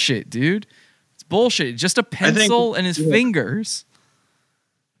bullshit, dude. It's bullshit. Just a pencil and his fingers.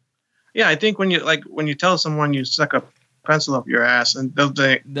 Yeah, I think when you tell someone you stuck a pencil up your ass, and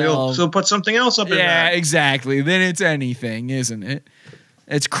they'll still put something else up in there. Yeah, exactly. Then it's anything, isn't it?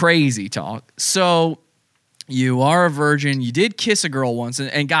 It's crazy talk. So you are a virgin. You did kiss a girl once.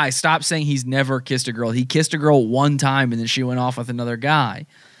 And guys, stop saying he's never kissed a girl. He kissed a girl one time, and then she went off with another guy.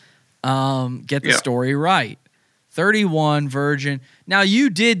 Get the story right. 31, virgin. Now, you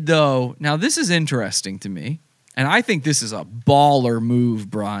did, though. Now, this is interesting to me. And I think this is a baller move,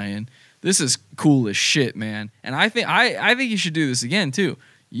 Brian. This is cool as shit, man. And I think you should do this again, too.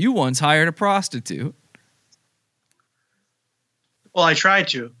 You once hired a prostitute. Well, I tried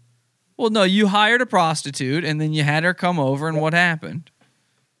to. Well, no, you hired a prostitute, and then you had her come over, and what happened?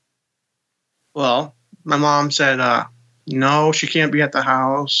 Well, my mom said, no, she can't be at the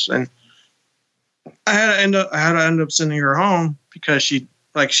house, and I had to end up sending her home because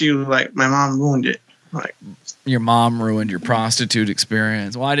my mom ruined it. Like, your mom ruined your prostitute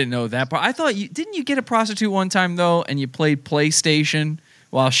experience. Well, I didn't know that part. I thought didn't you get a prostitute one time though, and you played PlayStation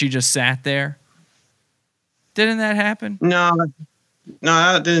while she just sat there? Didn't that happen? No,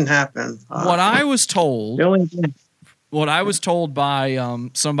 that didn't happen. What I was told. The only thing, What I was told by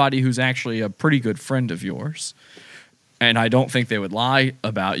somebody who's actually a pretty good friend of yours, and I don't think they would lie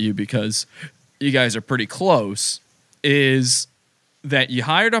about you because you guys are pretty close, is that you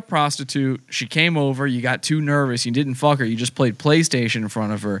hired a prostitute, she came over, you got too nervous, you didn't fuck her, you just played PlayStation in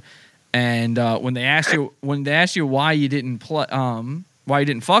front of her, and when they asked you why you didn't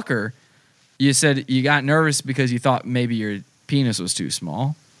fuck her, you said you got nervous because you thought maybe your penis was too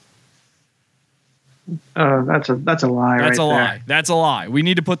small. that's a lie. That's right a lie. there. That's a lie. We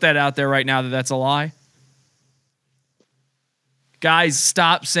need to put that out there right now that that's a lie. Guys,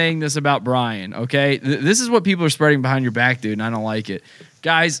 stop saying this about Brian, okay? This is what people are spreading behind your back, dude, and I don't like it.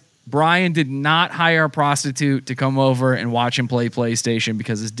 Guys, Brian did not hire a prostitute to come over and watch him play PlayStation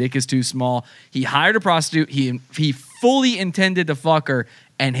because his dick is too small. He hired a prostitute. He fully intended to fuck her,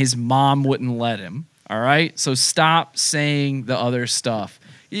 and his mom wouldn't let him, all right? So stop saying the other stuff.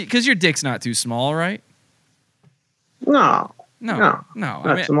 Because your dick's not too small, right? No. No.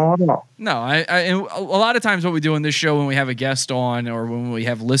 Not small at all. No, and a lot of times what we do on this show when we have a guest on or when we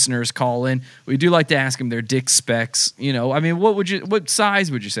have listeners call in, we do like to ask them their dick specs. You know, I mean, what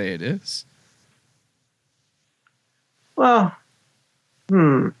size would you say it is? Well,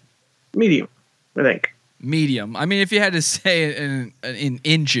 medium, I think. Medium. I mean, if you had to say it in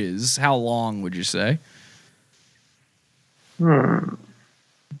inches, how long would you say?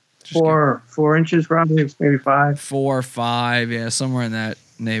 4 inches, probably, maybe 5. 4 or 5, yeah, somewhere in that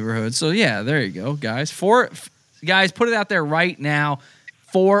neighborhood. So yeah, there you go, guys. Guys, put it out there right now.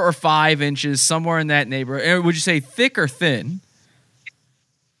 4 or 5 inches, somewhere in that neighborhood. Would you say thick or thin?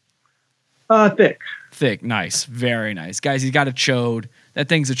 Thick. Thick, nice, very nice, guys. He's got a chode. That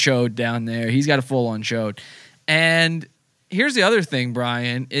thing's a chode down there. He's got a full-on chode. And here's the other thing,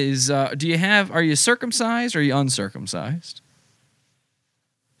 Brian: is are you circumcised or are you uncircumcised?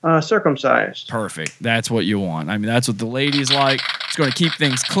 Circumcised. Perfect. That's what you want. I mean, that's what the ladies like. It's going to keep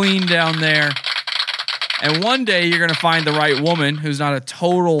things clean down there. And one day you're going to find the right woman who's not a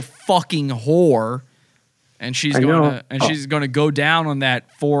total fucking whore, and she's going to go down on that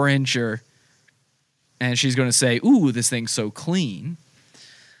 4-incher, and she's going to say, "Ooh, this thing's so clean."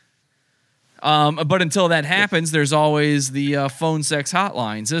 But until that happens, there's always the phone sex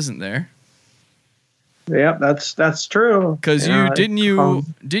hotlines, isn't there? Yep, that's true. Because didn't you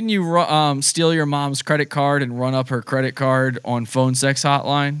steal your mom's credit card and run up her credit card on phone sex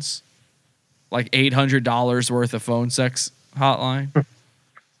hotlines, like $800 worth of phone sex hotline?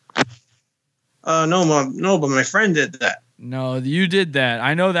 No, but my friend did that. No, you did that.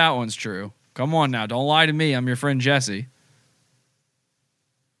 I know that one's true. Come on now, don't lie to me. I'm your friend Jesse.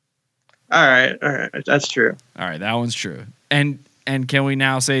 All right, that's true. All right, that one's true. And can we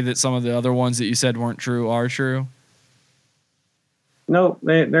now say that some of the other ones that you said weren't true are true? Nope,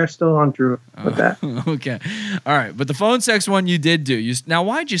 they're still untrue with that. Okay. All right. But the phone sex one you did do. Now,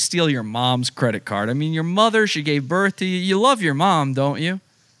 why'd you steal your mom's credit card? I mean, your mother, she gave birth to you. You love your mom, don't you?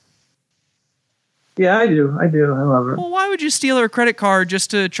 Yeah, I do. I love her. Well, why would you steal her credit card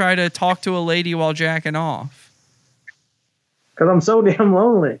just to try to talk to a lady while jacking off? Because I'm so damn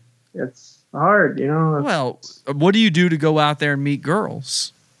lonely. It's hard, you know. Well, what do you do to go out there and meet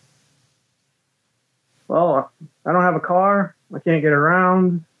girls? Well, I don't have a car. I can't get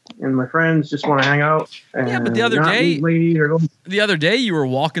around, and my friends just want to hang out. And Yeah, but the other not day- meet ladies or go- The other day you were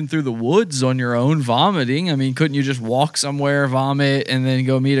walking through the woods on your own vomiting. I mean, couldn't you just walk somewhere, vomit, and then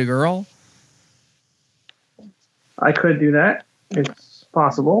go meet a girl? I could do that. It's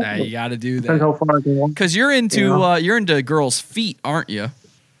possible. Nah, you got to do Depends that. how far I can walk. Because you're into Yeah. you're into girls' feet, aren't you?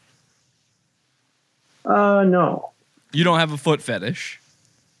 No. You don't have a foot fetish.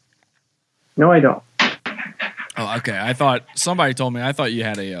 No, I don't. Oh, okay. I thought somebody told me. I thought you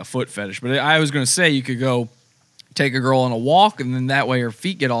had a foot fetish, but I was going to say you could go take a girl on a walk, and then that way her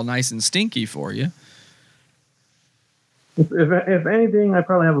feet get all nice and stinky for you. If anything, I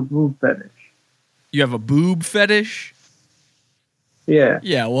probably have a boob fetish. You have a boob fetish? Yeah.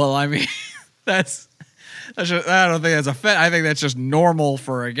 Yeah. Well, I mean, that's just, I don't think that's a fet. I think that's just normal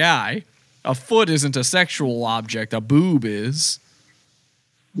for a guy. A foot isn't a sexual object. A boob is.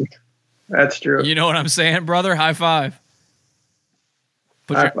 That's true. You know what I'm saying, brother? High five.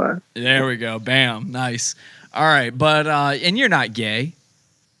 Put High your- five. There we go. Bam. Nice. All right, but and you're not gay.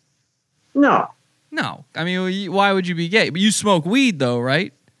 No. No. I mean, why would you be gay? But you smoke weed though,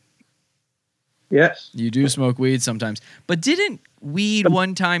 right? Yes. You do smoke weed sometimes. But didn't weed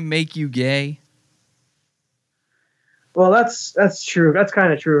one time make you gay? Well, that's true. That's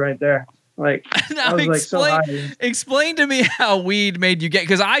kind of true right there. Like, Now I was like so high. explain to me how weed made you gay.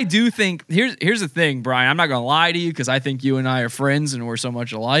 Because I do think here's the thing, Brian. I'm not gonna lie to you because I think you and I are friends and we're so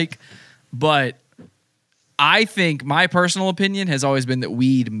much alike. But I think my personal opinion has always been that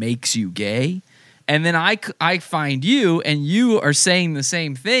weed makes you gay. And then I find you, and you are saying the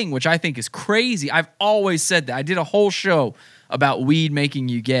same thing, which I think is crazy. I've always said that. I did a whole show about weed making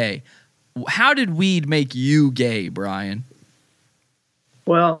you gay. How did weed make you gay, Brian?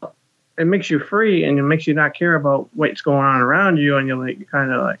 Well, it makes you free, and it makes you not care about what's going on around you, and you're like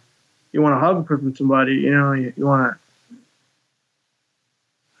kind of like you want to hug from somebody, you know, you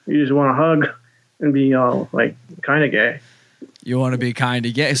just want to hug and be all like kind of gay. You want to be kind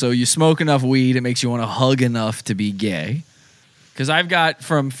of gay. So you smoke enough weed, it makes you want to hug enough to be gay. Because I've got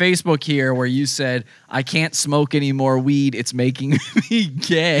from Facebook here where you said, I can't smoke any more weed. It's making me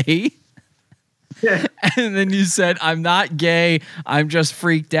gay. And then you said, I'm not gay. I'm just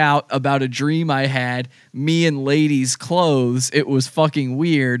freaked out about a dream I had. Me in ladies' clothes. It was fucking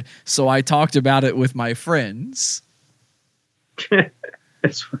weird. So I talked about it with my friends.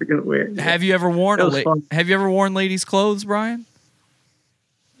 It's fucking weird. Have you ever worn It was fun. Have you ever worn ladies' clothes, Brian?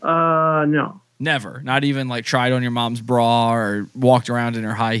 No. Never. Not even like tried on your mom's bra or walked around in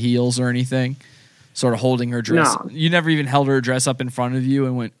her high heels or anything. Sort of holding her dress. No. You never even held her dress up in front of you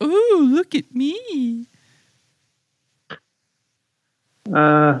and went, "Ooh, look at me."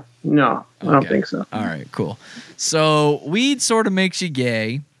 No. I don't Okay. think so. All right, cool. So weed sort of makes you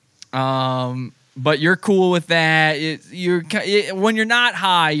gay, but you're cool with that. When you're not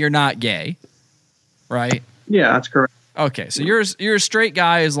high, you're not gay, right? Yeah, that's correct. Okay, so you're a straight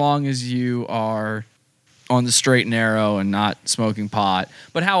guy as long as you are on the straight and narrow and not smoking pot.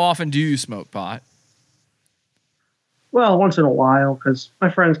 But how often do you smoke pot? Well, once in a while, because my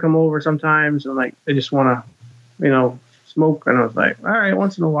friends come over sometimes and like they just want to, smoke. And I was like, all right,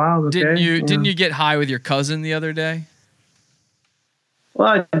 once in a while, okay. Didn't you get high with your cousin the other day?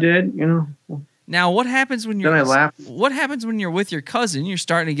 Well, I did. Now, what happens when you're Then I laughed. What happens when you're with your cousin? You're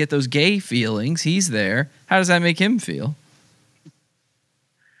starting to get those gay feelings. He's there. How does that make him feel?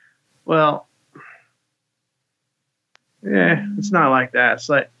 Well, yeah, it's not like that. It's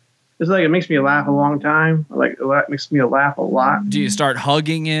like it makes me laugh a long time. Like it makes me laugh a lot. Do you start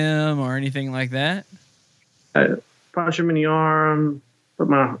hugging him or anything like that? I punch him in the arm, put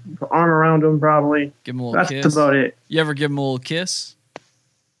my arm around him, probably. Give him a little That's kiss. about it. You ever give him a little kiss?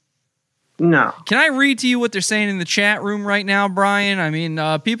 No. Can I read to you what they're saying in the chat room right now, Brian? I mean,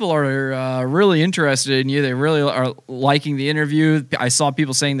 people are really interested in you. They really are liking the interview. I saw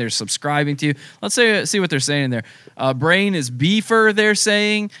people saying they're subscribing to you. Let's see what they're saying in there. Brain is beefer, they're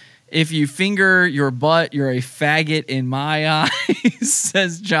saying. If you finger your butt, you're a faggot in my eyes,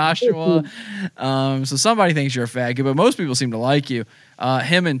 says Joshua. So somebody thinks you're a faggot, but most people seem to like you.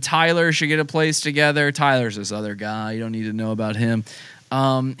 Him and Tyler should get a place together. Tyler's this other guy. You don't need to know about him.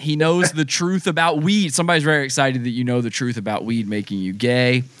 He knows the truth about weed. Somebody's very excited that you know the truth about weed making you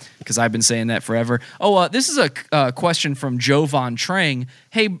gay, because I've been saying that forever. Oh, this is a question from Joe Von Trang.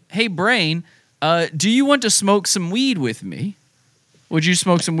 Hey, Brain, do you want to smoke some weed with me? Would you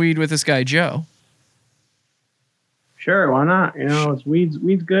smoke some weed with this guy, Joe? Sure, why not? You know, it's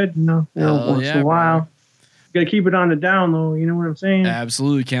weed's good. Once in a while. Got to keep it on the down low. You know what I'm saying?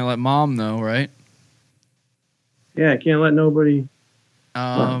 Absolutely, can't let mom know, right? Yeah, can't let nobody.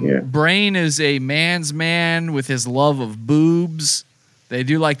 Brain is a man's man with his love of boobs. They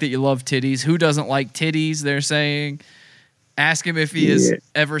do like that you love titties. Who doesn't like titties? They're saying. Ask him if he has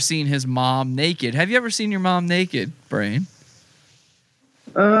ever seen his mom naked. Have you ever seen your mom naked, Brain?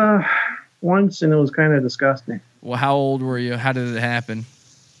 Once, and it was kind of disgusting. Well, how old were you? How did it happen?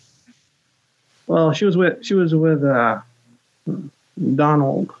 Well, she was with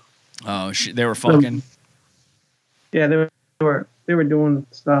Donald. Oh, they were fucking. Yeah, they were doing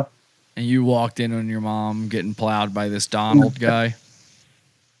stuff. And you walked in on your mom getting plowed by this Donald guy.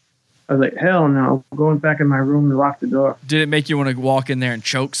 I was like, hell no! I'm going back in my room and lock the door. Did it make you want to walk in there and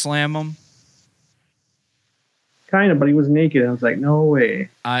choke slam him? Kind of, but he was naked. I was like, no way.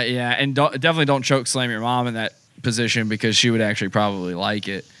 Yeah, and definitely don't choke slam your mom in that position, because she would actually probably like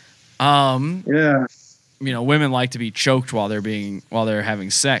it. Yeah. You know, women like to be choked while they're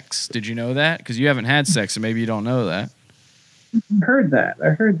having sex. Did you know that? Because you haven't had sex, so maybe you don't know that. I heard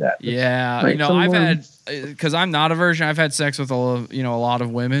that. Yeah, like I've had, because I'm not a virgin. I've had sex with a lot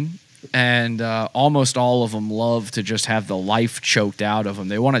of women, and almost all of them love to just have the life choked out of them.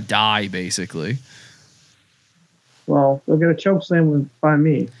 They want to die, basically. Well, they'll get a choke slam by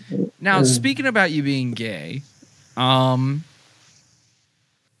me. Now, speaking about you being gay, and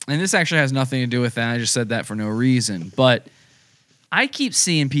this actually has nothing to do with that. I just said that for no reason. But I keep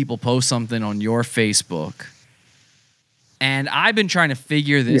seeing people post something on your Facebook, and I've been trying to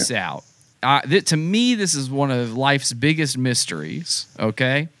figure this out. To me, this is one of life's biggest mysteries,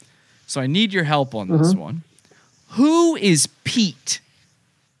 okay? So I need your help on this one. Who is Pete?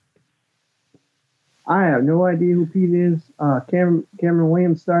 I have no idea who Pete is. Cameron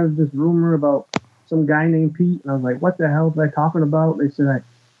Williams started this rumor about some guy named Pete, and I was like, what the hell are they talking about?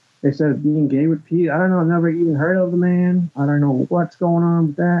 They said being gay with Pete. I don't know. I've never even heard of the man. I don't know what's going on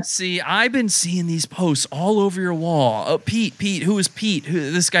with that. See, I've been seeing these posts all over your wall. Oh, Pete. Who is Pete?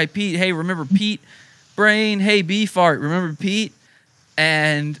 This guy Pete. Hey, remember Pete? Brain. Hey, B-Fart. Remember Pete?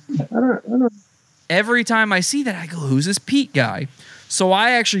 And I don't. Every time I see that, I go, who's this Pete guy? So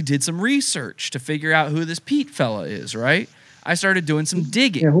I actually did some research to figure out who this Pete fella is, right? I started doing some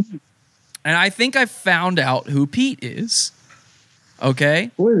digging. Yeah, and I think I found out who Pete is.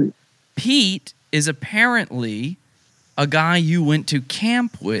 Okay? who is he? Pete is apparently a guy you went to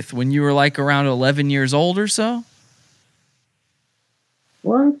camp with when you were like around 11 years old or so.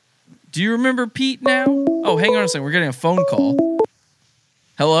 What? Do you remember Pete now? Oh, hang on a second. We're getting a phone call.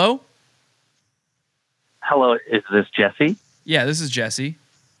 Hello? Hello, is this Jesse? Yeah, this is Jesse.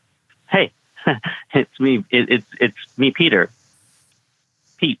 Hey, it's me. It's me, Peter.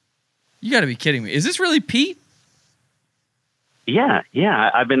 Pete. You got to be kidding me. Is this really Pete? Yeah.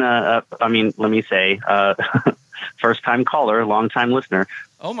 I've been let me say, first time caller, long time listener.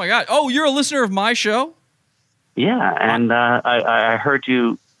 Oh my God. Oh, you're a listener of my show? Yeah, and I heard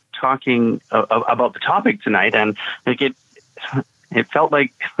you talking about the topic tonight, and it felt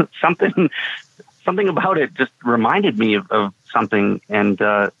like something about it just reminded me of something. And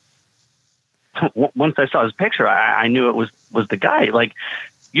once I saw his picture, I knew it was the guy. Like,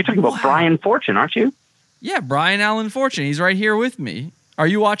 you're talking about Brian Fortune, aren't you? Yeah, Brian Allen Fortune. He's right here with me. Are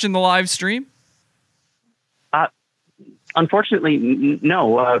you watching the live stream? Unfortunately,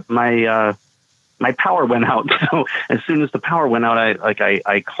 no. My power went out. So as soon as the power went out,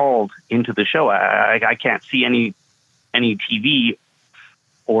 I called into the show. I can't see any TV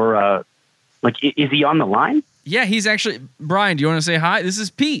or is he on the line? Yeah, he's actually. Brian, do you want to say hi? This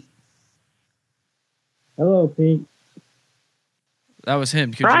is Pete. Hello, Pete. That was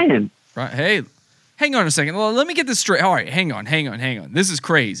him. Brian. Hey, hang on a second. Well, let me get this straight. All right, hang on. This is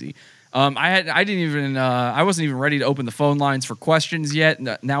crazy. I wasn't even ready to open the phone lines for questions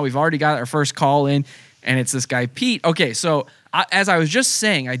yet. Now we've already got our first call in, and it's this guy Pete. Okay, so as I was just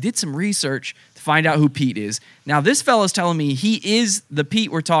saying, I did some research to find out who Pete is. Now this fella's telling me he is the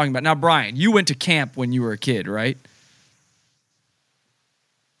Pete we're talking about. Now, Brian, you went to camp when you were a kid, right?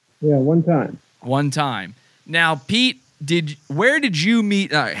 Yeah, one time. One time. Now, Pete, where did you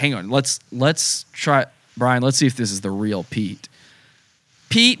meet? Hang on. Let's try, Brian. Let's see if this is the real Pete.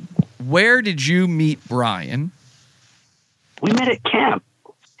 Pete, where did you meet Brian? We met at camp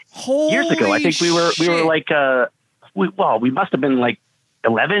years ago. I think we were like we must have been like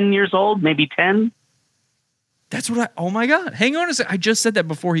 11 years old, maybe 10. That's what oh my God. Hang on a second. I just said that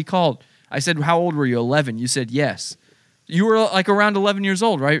before he called. I said, how old were you? 11. You said yes. You were like around 11 years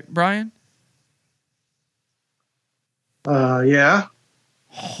old, right, Brian? Yeah.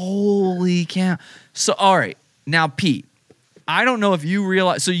 Holy cow. So, all right. Now, Pete, I don't know if you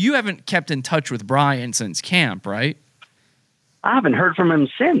realize, so you haven't kept in touch with Brian since camp, right? I haven't heard from him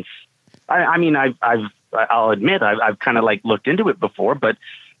since. I'll admit, I've kind of like looked into it before, but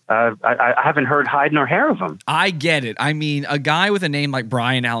I haven't heard hide nor hair of him. I get it. I mean, a guy with a name like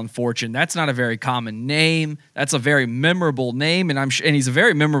Brian Allen Fortune, that's not a very common name. That's a very memorable name, and and he's a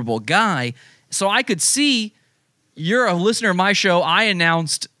very memorable guy. So I could see you're a listener of my show. I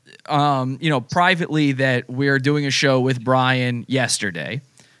announced, privately that we're doing a show with Brian yesterday.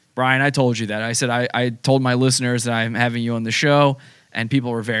 Brian, I told you that. I said I told my listeners that I'm having you on the show, and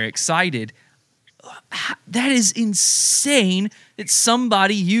people were very excited. That is insane that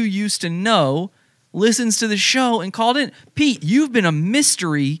somebody you used to know listens to the show and called in. Pete, you've been a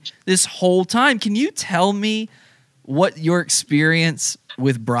mystery this whole time. Can you tell me what your experience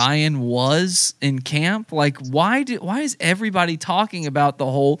with Brian was in camp? Like, why is everybody talking about the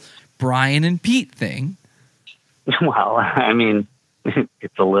whole Brian and Pete thing? Well, I mean,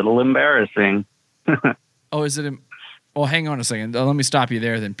 it's a little embarrassing. Oh, is it? Well, hang on a second. Let me stop you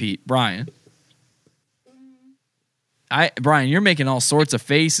there then, Pete. Brian, you're making all sorts of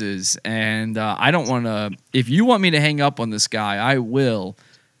faces, and I don't want to. If you want me to hang up on this guy, I will.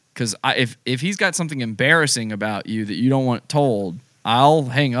 Because if he's got something embarrassing about you that you don't want told, I'll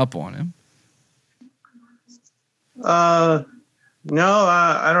hang up on him. No,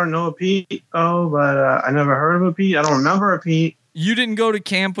 I don't know a Pete. Oh, but I never heard of a Pete. I don't remember a Pete. You didn't go to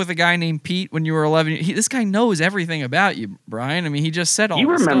camp with a guy named Pete when you were 11. This guy knows everything about you, Brian. I mean, he just said all. You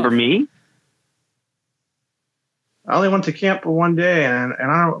remember stuff. me? I only went to camp for one day, and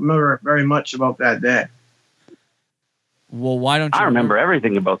I don't remember very much about that day. Well, why don't you? I remember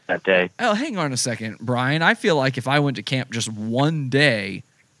everything about that day. Oh, hang on a second, Brian. I feel like if I went to camp just one day,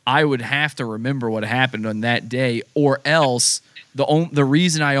 I would have to remember what happened on that day, or else the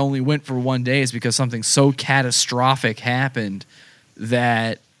reason I only went for one day is because something so catastrophic happened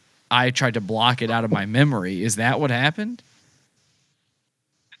that I tried to block it out of my memory. Is that what happened?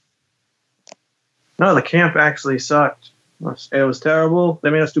 No, the camp actually sucked. It was terrible. They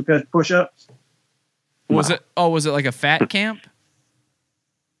made us do push-ups. Was it like a fat camp?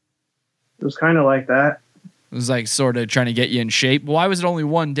 It was kind of like that. It was like sort of trying to get you in shape. Why was it only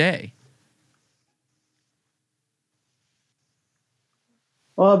one day?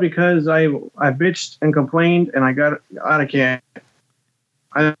 Well, because I bitched and complained, and I got out of camp.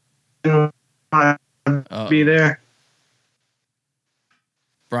 I didn't want to be there.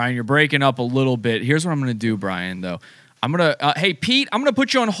 Brian, you're breaking up a little bit. Here's what I'm going to do, Brian, though. I'm going to... hey, Pete, I'm going to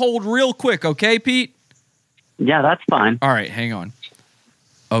put you on hold real quick, okay, Pete? Yeah, that's fine. All right, hang on.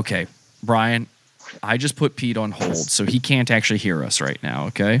 Okay, Brian, I just put Pete on hold, so he can't actually hear us right now,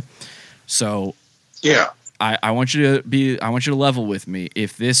 okay? So... Yeah. I want you to level with me.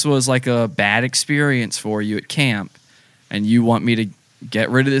 If this was like a bad experience for you at camp and you want me to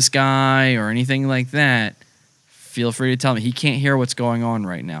get rid of this guy or anything like that, feel free to tell me. He can't hear what's going on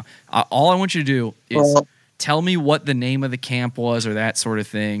right now. All I want you to do is tell me what the name of the camp was or that sort of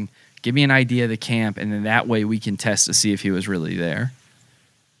thing. Give me an idea of the camp, and then that way we can test to see if he was really there.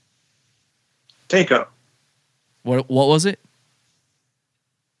 Taco. What was it?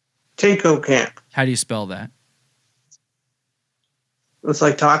 Taco camp. How do you spell that? It's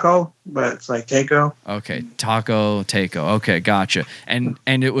like taco, but it's like Taco. Okay, taco. Okay, gotcha. And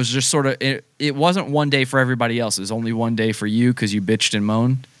it was just sort of it wasn't one day for everybody else. It was only one day for you because you bitched and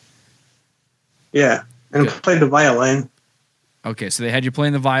moaned. Yeah, and played the violin. Okay, so they had you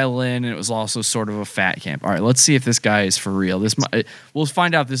playing the violin, and it was also sort of a fat camp. All right, let's see if this guy is for real. We'll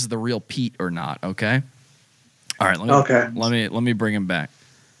find out if this is the real Pete or not. Okay. All right. Let me bring him back.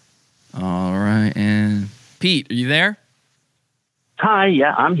 All right, and Pete, are you there? Hi,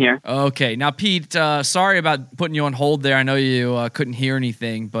 yeah, I'm here. Okay, now Pete, sorry about putting you on hold there. I know you couldn't hear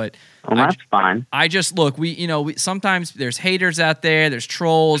anything, but that's fine. I just look. We sometimes there's haters out there. There's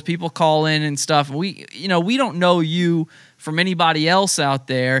trolls. People call in and stuff. We don't know you from anybody else out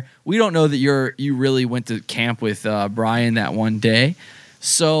there. We don't know that you really went to camp with Brian that one day.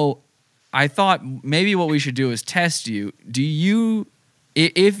 So I thought maybe what we should do is test you.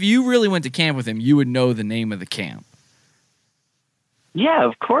 If you really went to camp with him, you would know the name of the camp. Yeah,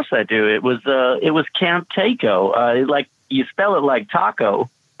 of course I do. It was Camp Taco. Like you spell it like taco,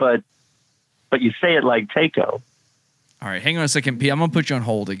 but you say it like Taco. All right, hang on a second, Pete. I'm gonna put you on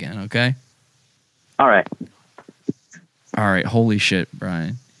hold again, okay? All right. All right, holy shit,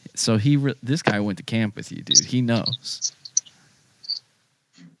 Brian. So this guy went to camp with you, dude. He knows.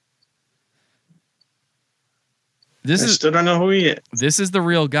 I still don't know who he is. This is the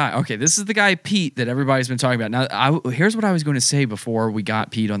real guy. Okay, this is the guy Pete that everybody's been talking about. Now, here's what I was going to say before we got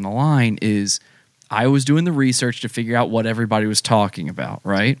Pete on the line is I was doing the research to figure out what everybody was talking about,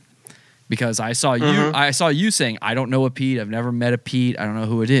 right? Because I saw you saying, I don't know a Pete, I've never met a Pete, I don't know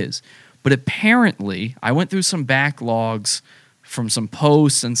who it is. But apparently, I went through some backlogs from some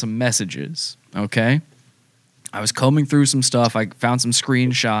posts and some messages, okay? I was combing through some stuff, I found some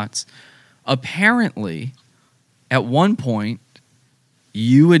screenshots. Apparently, at one point,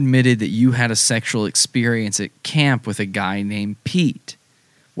 you admitted that you had a sexual experience at camp with a guy named Pete,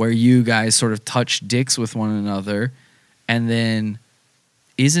 where you guys sort of touched dicks with one another. And then,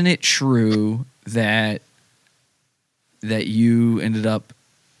 isn't it true that you ended up,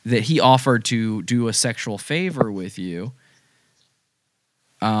 that he offered to do a sexual favor with you,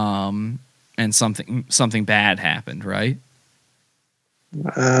 and something bad happened, right?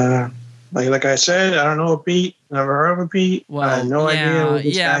 Like I said, I don't know a Pete. Never heard of a Pete. Well, I have no idea who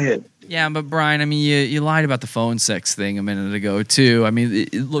this guy is. Yeah, but Brian, I mean, you lied about the phone sex thing a minute ago too. I mean,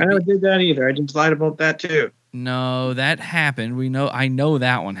 look, I never did that either. I just lied about that too. No, that happened. I know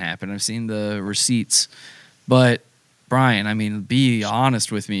that one happened. I've seen the receipts. But Brian, I mean, be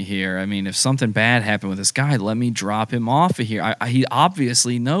honest with me here. I mean, if something bad happened with this guy, let me drop him off of here. He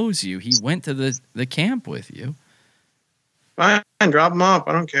obviously knows you. He went to the camp with you. Fine, drop him off.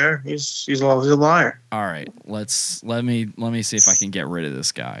 I don't care. He's a liar. All right, let me see if I can get rid of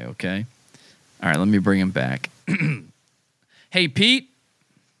this guy. Okay. All right, let me bring him back. Hey, Pete.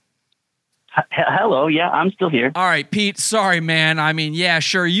 Hello. Yeah, I'm still here. All right, Pete. Sorry, man. I mean, yeah,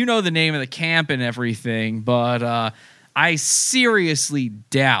 sure. You know the name of the camp and everything, but I seriously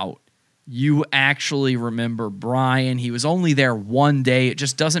doubt you actually remember Brian. He was only there one day. It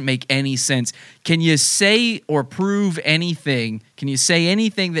just doesn't make any sense. Can you say or prove anything? Can you say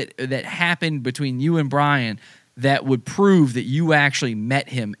anything that happened between you and Brian that would prove that you actually met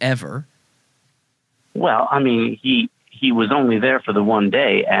him ever? Well, I mean, he was only there for the one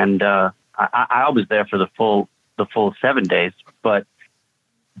day, and I was there for the full 7 days. But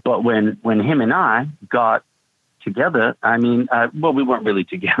when him and I got together, I mean, well, we weren't really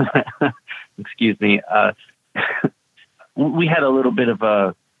together. Excuse me. We had a little bit of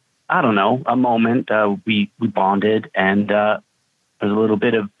a moment. We bonded, and there's a little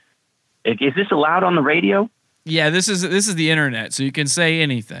bit of. Is this allowed on the radio? Yeah, this is the internet, so you can say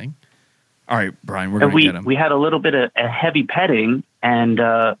anything. All right, Brian, we're going to get him. We had a little bit of a heavy petting, and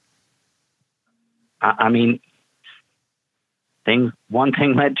I mean, one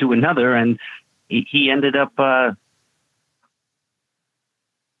thing led to another, and he ended up kind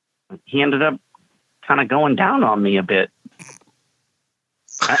of going down on me a bit.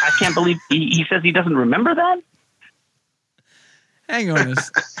 I can't believe he says he doesn't remember that. Hang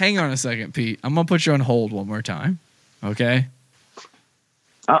on a second, Pete. I'm gonna put you on hold one more time. Okay.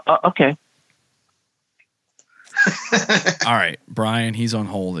 Okay. All right, Brian. He's on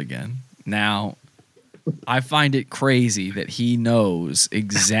hold again. Now, I find it crazy that he knows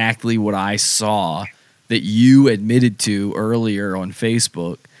exactly what I saw that you admitted to earlier on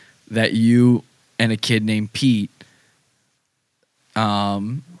Facebook, that you and a kid named Pete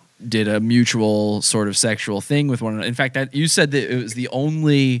did a mutual sort of sexual thing with one another. In fact, you said that it was the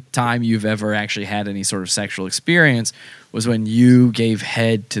only time you've ever actually had any sort of sexual experience was when you gave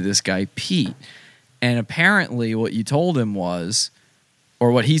head to this guy Pete. And apparently what you told him was,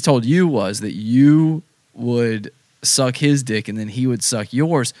 or what he told you was, that you would suck his dick and then he would suck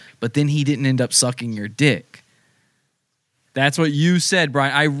yours, but then he didn't end up sucking your dick. That's what you said,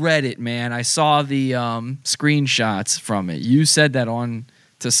 Brian. I read it, man. I saw the screenshots from it. You said that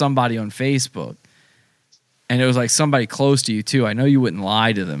to somebody on Facebook. And it was like somebody close to you, too. I know you wouldn't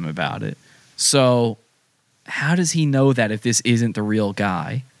lie to them about it. So how does he know that if this isn't the real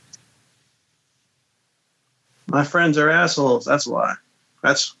guy? My friends are assholes. That's why.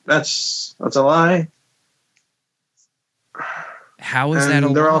 That's a lie. How is that a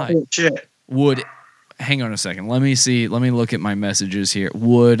they're lie? all full of shit. Hang on a second. Let me see. Let me look at my messages here.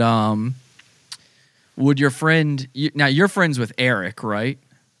 Would your friend now you're friends with Eric, right?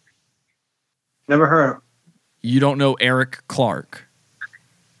 Never heard of You don't know Eric Clark.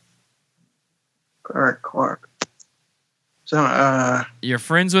 Eric Clark. So You're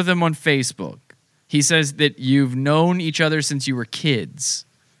friends with him on Facebook. He says that you've known each other since you were kids.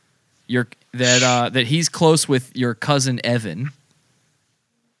 That he's close with your cousin Evan.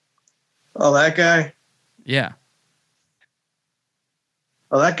 Oh, that guy? Yeah.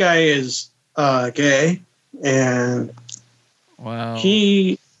 Well, that guy is gay, and Wow.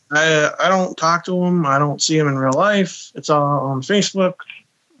 I don't talk to him. I don't see him in real life. It's all on Facebook.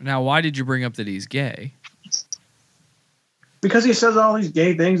 Now, why did you bring up that he's gay? Because he says all these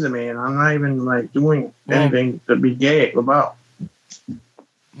gay things to me, and I'm not even like doing anything to be gay about.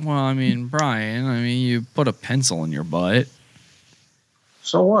 Well, I mean, Brian, you put a pencil in your butt.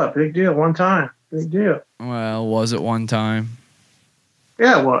 So what? Big deal. One time. Big deal. Well, was it one time?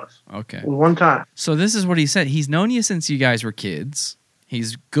 Yeah, it was. Okay. It was one time. So this is what he said. He's known you since you guys were kids.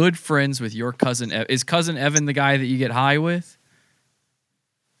 He's good friends with your cousin. Is cousin Evan the guy that you get high with?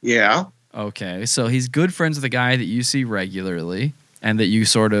 Yeah. Okay, so he's good friends with a guy that you see regularly, and that you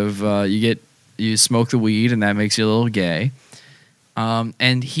sort of you smoke the weed, and that makes you a little gay.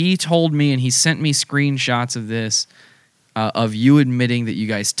 And he told me, and he sent me screenshots of this, of you admitting that you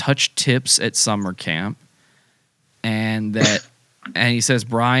guys touched tips at summer camp, and that, and he says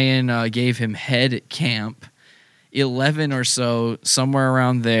Brian gave him head at camp. 11 or so, somewhere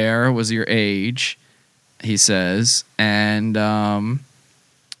around there was your age, he says, and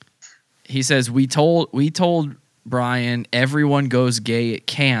he says we told Brian everyone goes gay at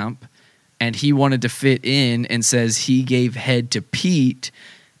camp, and he wanted to fit in, and says he gave head to Pete,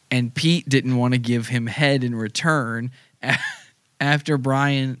 and Pete didn't want to give him head in return after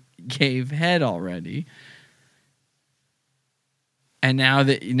Brian gave head already. And now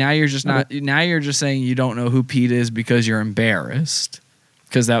you're just saying you don't know who Pete is because you're embarrassed,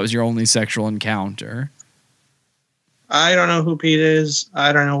 because that was your only sexual encounter. I don't know who Pete is.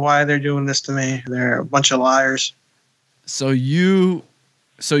 I don't know why they're doing this to me. They're a bunch of liars. So you've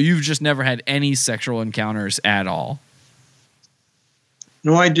just never had any sexual encounters at all?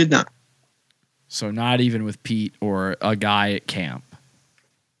 No, I did not. So not even with Pete or a guy at camp?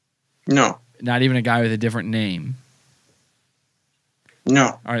 No. Not even a guy with a different name? No.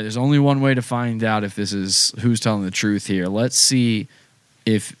 All right, there's only one way to find out if this is who's telling the truth here. Let's see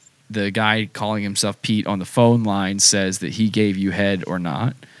if the guy calling himself Pete on the phone line says that he gave you head or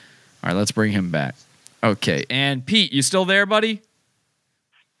not. All right, let's bring him back. Okay, and Pete, you still there, buddy?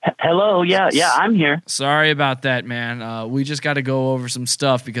 Hello, yeah, I'm here. Sorry about that, man. We just got to go over some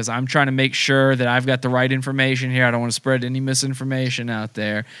stuff because I'm trying to make sure that I've got the right information here. I don't want to spread any misinformation out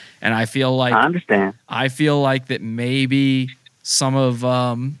there, and I feel like I understand. I feel like that maybe some of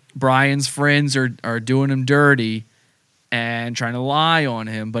Brian's friends are doing him dirty and trying to lie on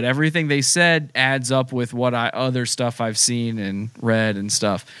him, but everything they said adds up with what other stuff I've seen and read and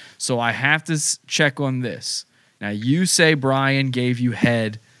stuff. So I have to check on this. Now, you say Brian gave you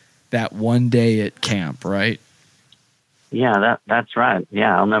head that one day at camp, right? Yeah, that's right.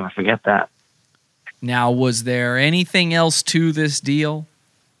 Yeah, I'll never forget that. Now, was there anything else to this deal?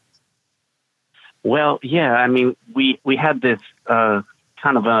 Well, yeah, I mean, we had this kind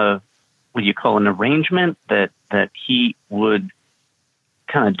of a, what do you call, an arrangement that he would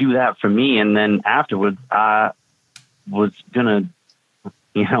kind of do that for me, and then afterwards I was gonna,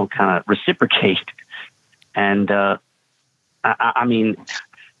 kind of reciprocate. And I mean,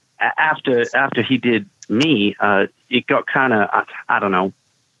 after he did me, it got kind of, I don't know,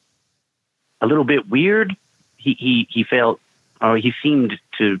 a little bit weird. He felt, or he seemed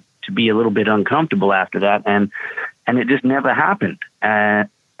to be a little bit uncomfortable after that, and it just never happened. And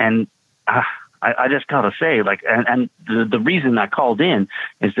I just gotta say, like, and the reason I called in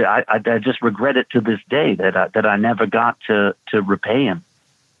is that I just regret it to this day that I never got to repay him.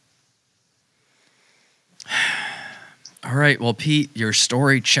 All right, well, Pete, your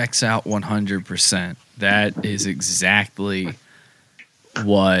story checks out 100%. That is exactly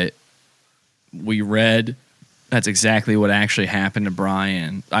what we read. That's exactly what actually happened to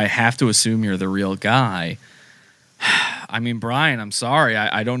Brian. I have to assume you're the real guy. I mean, Brian, I'm sorry.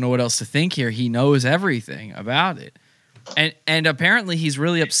 I don't know what else to think here. He knows everything about it. And apparently he's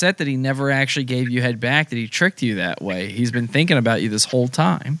really upset that he never actually gave you head back, that he tricked you that way. He's been thinking about you this whole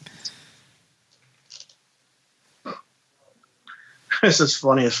time. This is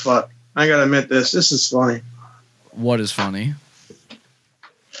funny as fuck. I gotta admit this. This is funny. What is funny?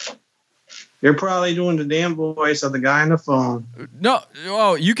 You're probably doing the damn voice of the guy on the phone. No,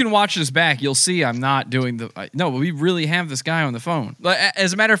 oh, you can watch this back. You'll see I'm not doing the... No, we really have this guy on the phone.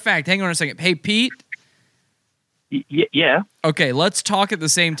 As a matter of fact, hang on a second. Hey, Pete? Yeah. Okay, let's talk at the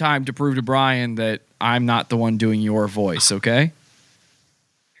same time to prove to Brian that I'm not the one doing your voice, okay?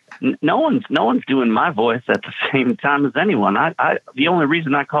 No one's doing my voice at the same time as anyone. The only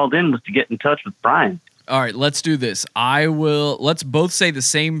reason I called in was to get in touch with Brian. All right, let's do this. Let's both say the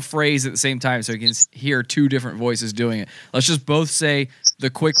same phrase at the same time so we can hear two different voices doing it. Let's just both say the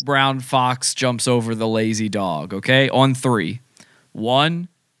quick brown fox jumps over the lazy dog, okay? On 3. 1,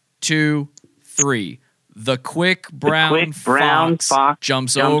 2, 3. The quick brown fox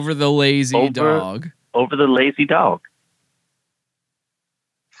jumps over the lazy dog. Over the lazy dog.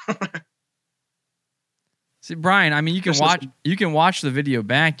 See, Brian, I mean, you can watch the video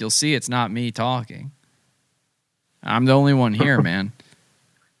back. You'll see it's not me talking. I'm the only one here, man.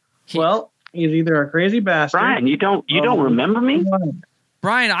 Well, he's either a crazy bastard. Brian, you don't remember me?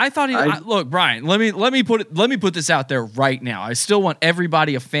 Brian, I thought look, Brian, let me put this out there right now. I still want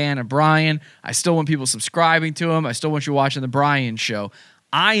everybody a fan of Brian. I still want people subscribing to him. I still want you watching the Brian show.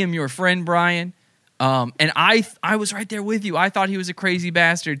 I am your friend, Brian. And I was right there with you. I thought he was a crazy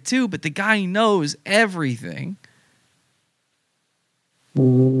bastard too, but the guy knows everything.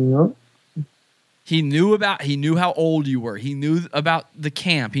 Nope. He knew how old you were. He knew about the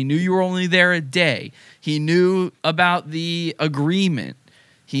camp. He knew you were only there a day. He knew about the agreement.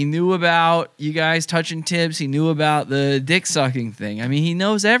 He knew about you guys touching tips. He knew about the dick sucking thing. I mean, he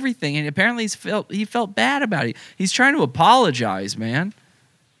knows everything, and apparently he felt bad about it. He's trying to apologize, man.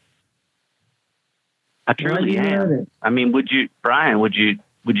 I truly am. I mean, would you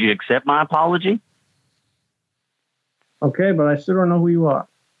accept my apology? Okay, but I still don't know who you are.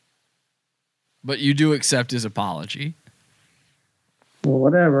 But you do accept his apology. Well,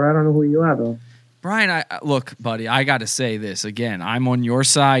 whatever. I don't know who you are, though. Brian, look, buddy, I got to say this again. I'm on your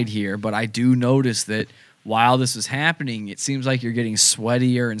side here, but I do notice that while this is happening, it seems like you're getting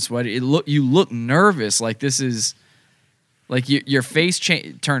sweatier and sweatier. You look nervous, like this is like your face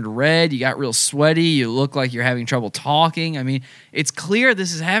turned red. You got real sweaty. You look like you're having trouble talking. I mean, it's clear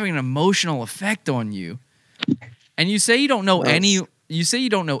this is having an emotional effect on you. And you say you don't know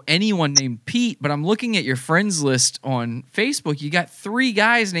anyone named Pete, but I'm looking at your friends list on Facebook. You got 3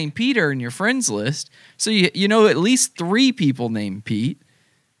 guys named Peter in your friends list. So you know at least 3 people named Pete.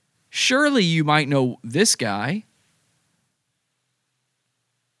 Surely you might know this guy.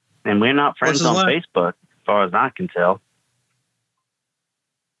 And we're not friends on Facebook, as far as I can tell.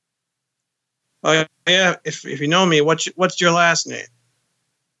 Oh yeah, if you know me, what's your last name?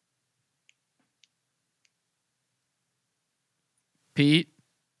 Pete?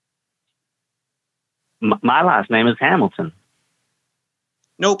 My last name is Hamilton.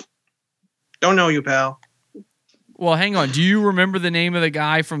 Nope. Don't know you, pal. Well, hang on. Do you remember the name of the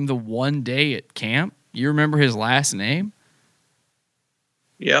guy from the one day at camp? You remember his last name?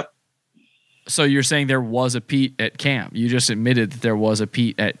 Yep. So you're saying there was a Pete at camp. You just admitted that there was a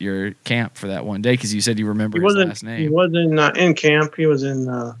Pete at your camp for that one day because you said you remember his last name. He wasn't in camp. He was in...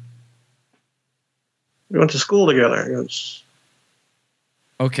 we went to school together.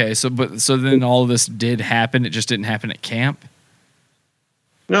 Okay, so then all of this did happen. It just didn't happen at camp?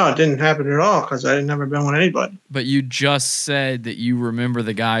 No, it didn't happen at all because I had never been with anybody. But you just said that you remember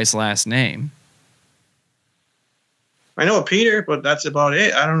the guy's last name. I know a Peter, but that's about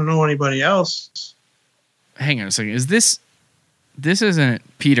it. I don't know anybody else. Hang on a second. Is this isn't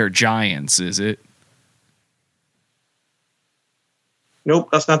Peter Giants, is it? Nope,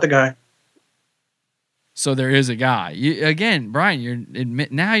 that's not the guy. So there is a guy. Again, Brian, you're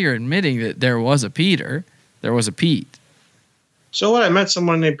admitting that there was a Peter. There was a Pete. So what? I met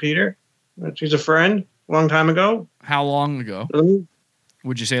someone named Peter. She's a friend a long time ago. How long ago?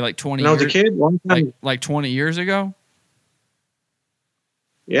 Would you say like 20 when years? I was a kid, long time. Like 20 years ago?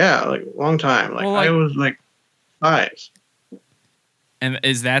 Yeah, like a long time. I was like 5. And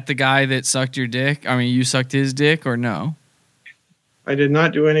is that the guy that sucked your dick? I mean, you sucked his dick or no? I did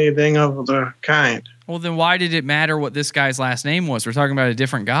not do anything of the kind. Well, then why did it matter what this guy's last name was? We're talking about a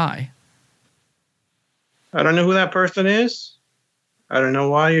different guy. I don't know who that person is. I don't know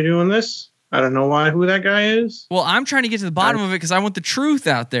why you're doing this. I don't know who that guy is. Well, I'm trying to get to the bottom of it because I want the truth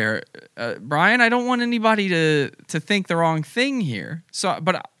out there. Brian, I don't want anybody to think the wrong thing here. So,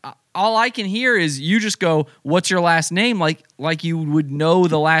 but all I can hear is you just go, "What's your last name?" Like you would know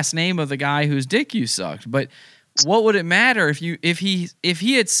the last name of the guy whose dick you sucked. But what would it matter if he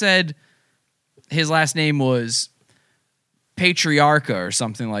had said his last name was Patriarcha or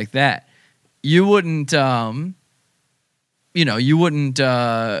something like that? You wouldn't you wouldn't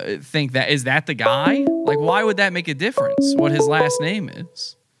think that is that the guy? Like, why would that make a difference? What his last name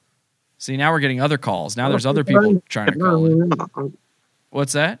is? See, now we're getting other calls. Now there's other people trying to call in.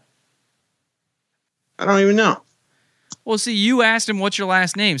 What's that? I don't even know. Well, see, you asked him what's your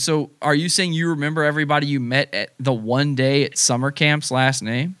last name. So are you saying you remember everybody you met at the one day at summer camp's last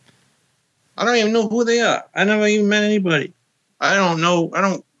name? I don't even know who they are. I never even met anybody. I don't know. I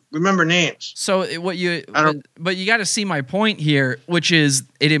don't remember names. So but you got to see my point here, which is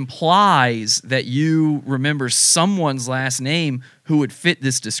it implies that you remember someone's last name who would fit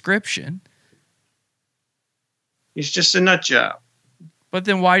this description. He's just a nut job. But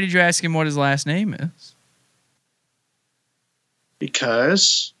then why did you ask him what his last name is?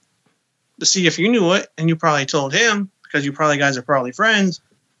 Because to see if you knew it, and you probably told him because you probably guys are probably friends.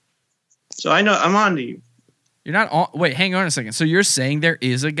 So I know I'm on to you. You're not on. Wait, hang on a second. So you're saying there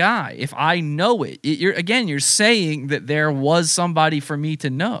is a guy. If I know it, you're saying that there was somebody for me to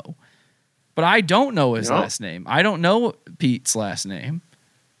know. But I don't know his last name. I don't know Pete's last name.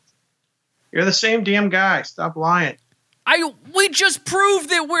 You're the same damn guy. Stop lying. We just proved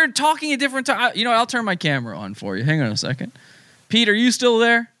that we're talking a different time. You know, I'll turn my camera on for you. Hang on a second. Pete, are you still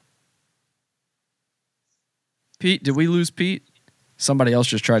there? Pete, did we lose Pete? Somebody else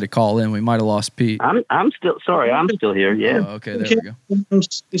just tried to call in. We might have lost Pete. I'm still sorry. I'm still here. Yeah. Oh, okay, there we go.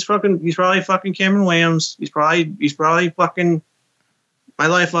 He's probably fucking Cameron Williams. He's probably fucking my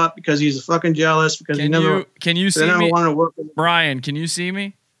life up because he's fucking jealous because can you see me? Want to work with Brian, can you see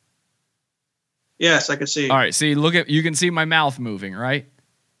me? Yes, I can see. All right, see, you can see my mouth moving, right?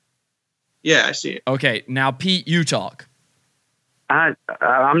 Yeah, I see it. Okay, now Pete, you talk.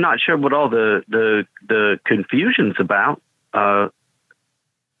 I'm not sure what all the confusion's about.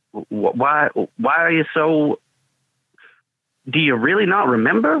 Why are you so? Do you really not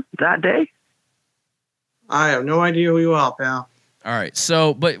remember that day? I have no idea who you are, pal. All right.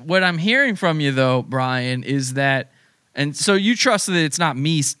 So, but what I'm hearing from you though, Brian, is that, and so you trust that it's not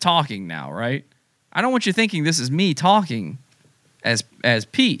me talking now, right? I don't want you thinking this is me talking as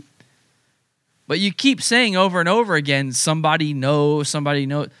Pete. But you keep saying over and over again, somebody knows. All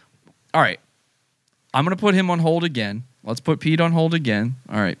right. I'm going to put him on hold again. Let's put Pete on hold again.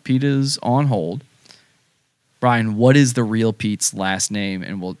 All right. Pete is on hold. Brian, what is the real Pete's last name?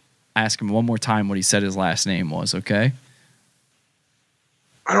 And we'll ask him one more time what he said his last name was, okay?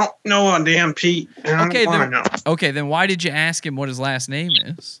 I don't know on damn Pete. Okay, then why did you ask him what his last name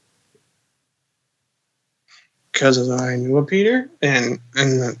is? Because I knew a Peter, and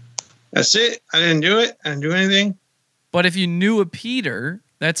that's it. I didn't do it. I didn't do anything. But if you knew a Peter,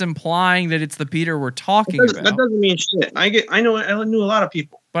 that's implying that it's the Peter we're talking about. That doesn't mean shit. I knew a lot of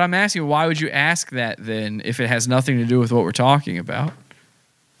people. But I'm asking, why would you ask that then if it has nothing to do with what we're talking about?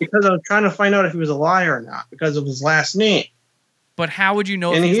 Because I was trying to find out if he was a liar or not because of his last name. But how would you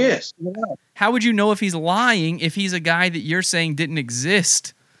know? And if he is. How would you know if he's lying if he's a guy that you're saying didn't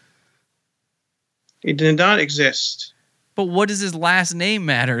exist? He did not exist. But what does his last name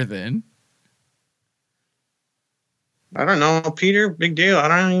matter then? I don't know. Peter, big deal. I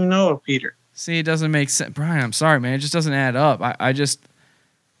don't even know Peter. See, it doesn't make sense. Brian, I'm sorry, man. It just doesn't add up. I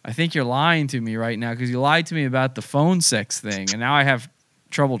think you're lying to me right now because you lied to me about the phone sex thing, and now I have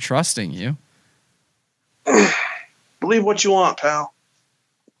trouble trusting you. Believe what you want, pal.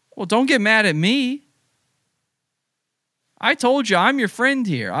 Well, don't get mad at me. I told you I'm your friend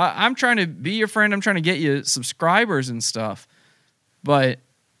here. I'm trying to be your friend. I'm trying to get you subscribers and stuff. But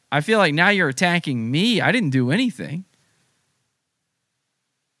I feel like now you're attacking me. I didn't do anything.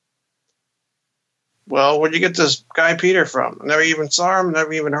 Well, where'd you get this guy Peter from? Never even saw him.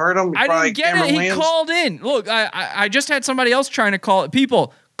 Never even heard him. I didn't get it. He called in. Look, I just had somebody else trying to call it.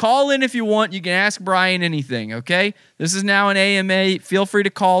 People, call in if you want. You can ask Brian anything, okay? This is now an AMA. Feel free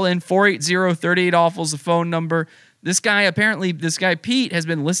to call in. 480-38-AWFUL is the phone number. This guy Pete has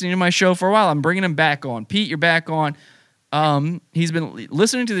been listening to my show for a while. I'm bringing him back on. Pete, you're back on. He's been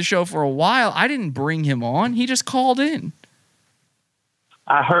listening to the show for a while. I didn't bring him on. He just called in.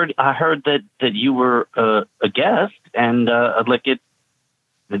 I heard that you were a guest, and like it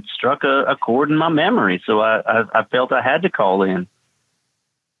struck a chord in my memory. So I felt I had to call in.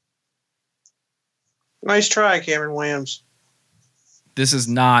 Nice try, Cameron Williams. This is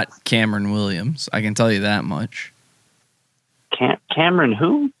not Cameron Williams. I can tell you that much. Cameron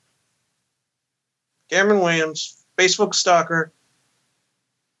who? Cameron Williams, Facebook stalker.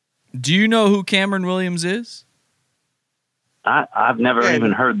 Do you know who Cameron Williams is? I've never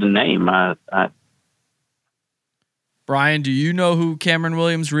even heard the name. Brian, do you know who Cameron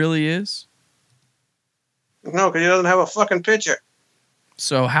Williams really is? No, because he doesn't have a fucking picture.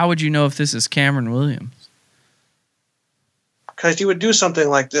 So how would you know if this is Cameron Williams? Because he would do something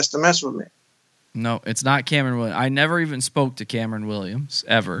like this to mess with me. No, it's not Cameron Williams. I never even spoke to Cameron Williams,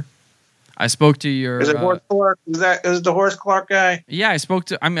 ever. I spoke to your... Is it Horace Clark? Is it the Horace Clark guy? Yeah, I spoke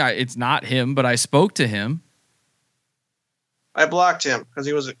to... I mean, it's not him, but I spoke to him. I blocked him because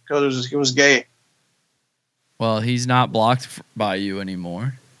he was gay. Well, he's not blocked by you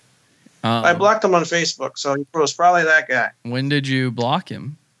anymore. I blocked him on Facebook, so he was probably that guy. When did you block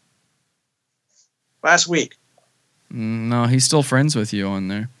him? Last week. No, he's still friends with you on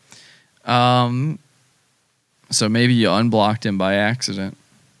there. So maybe you unblocked him by accident.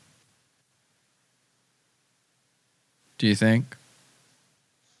 Do you think?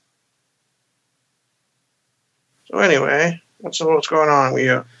 So anyway, What's going on with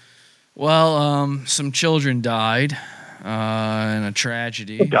you? Well, some children died in a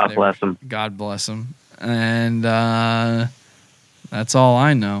tragedy. God bless them. God bless them. And that's all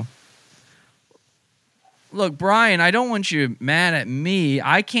I know. Look, Brian, I don't want you mad at me.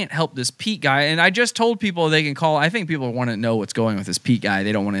 I can't help this Pete guy. And I just told people they can call. I think people want to know what's going on with this Pete guy.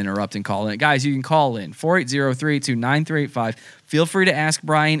 They don't want to interrupt and call in. Guys, you can call in 480-382-9385. Feel free to ask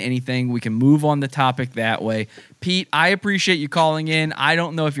Brian anything. We can move on the topic that way. Pete, I appreciate you calling in. I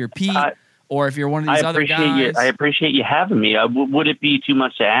don't know if you're Pete or if you're one of these other guys. I appreciate you having me. Would it be too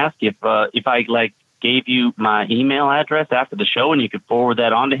much to ask if I gave you my email address after the show and you could forward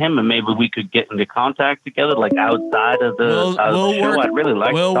that on to him and maybe we could get into contact together outside of the show? I'd really like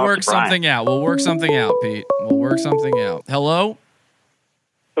to talk to Brian. We'll work something out. We'll work something out, Pete. We'll work something out. Hello?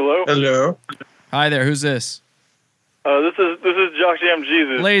 Hello. Hi there. Who's this? This is Jock Jam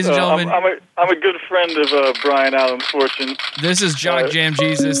Jesus. Ladies and gentlemen, I'm a good friend of Brian Allen Fortune. This is Jock Jam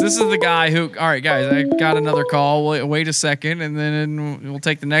Jesus. This is the guy who. All right, guys, I got another call. Wait a second, and then we'll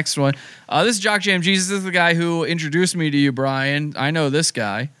take the next one. This is Jock Jam Jesus. This is the guy who introduced me to you, Brian. I know this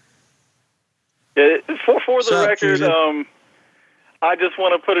guy. Yeah, for the record, I just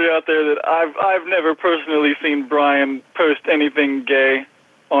want to put it out there that I've never personally seen Brian post anything gay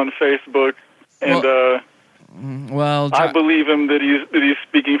on Facebook, and I believe him that he's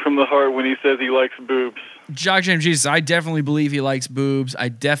speaking from the heart when he says he likes boobs. Jock Jam Jesus, I definitely believe he likes boobs. I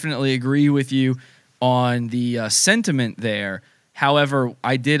definitely agree with you on the sentiment there. However,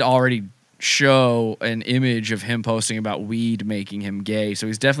 I did already show an image of him posting about weed making him gay, so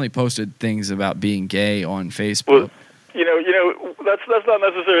he's definitely posted things about being gay on Facebook. Well, you know, that's not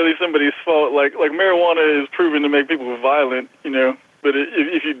necessarily somebody's fault. Like marijuana is proven to make people violent, but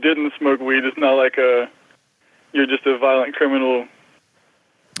if you didn't smoke weed, it's not like you're just a violent criminal.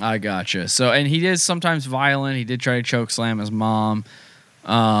 I gotcha. So, and he is sometimes violent. He did try to choke slam his mom.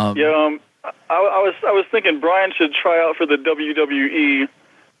 I was thinking Brian should try out for the WWE,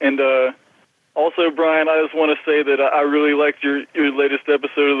 and also Brian, I just want to say that I really liked your latest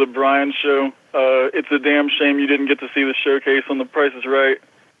episode of the Brian Show. It's a damn shame you didn't get to see the showcase on The Price is Right.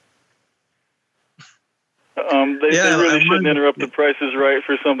 They really shouldn't interrupt The Price is Right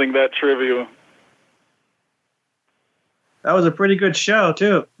for something that trivial. That was a pretty good show,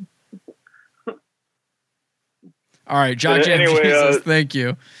 too. All right, Jock Jam Jesus, thank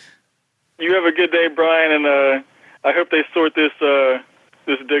you. You have a good day, Brian, and I hope they sort this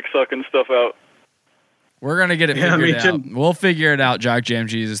dick sucking stuff out. We're going to get it figured out. We'll figure it out, Jock Jam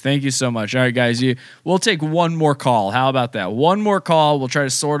Jesus. Thank you so much. All right, guys, we'll take one more call. How about that? One more call. We'll try to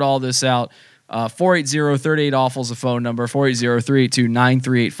sort all this out. 480-38-AWFUL is the phone number,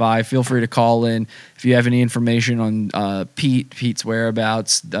 480-382-9385. Feel free to call in if you have any information on Pete's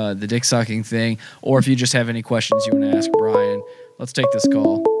whereabouts, the dick-sucking thing, or if you just have any questions you want to ask Brian. Let's take this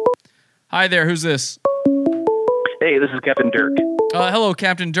call. Hi there, who's this? Hey, this is Captain Dirk. Hello,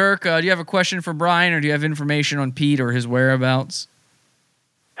 Captain Dirk. Do you have a question for Brian, or do you have information on Pete or his whereabouts?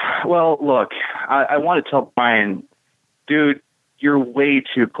 Well, look, I want to tell Brian, dude, you're way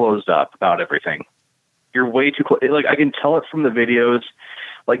too closed up about everything. You're way too like I can tell it from the videos.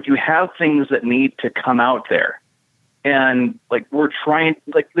 Like you have things that need to come out there, and like we're trying.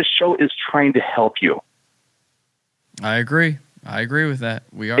 Like this show is trying to help you. I agree with that.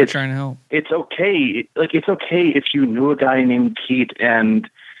 We are trying to help. It's okay. Like it's okay if you knew a guy named Pete and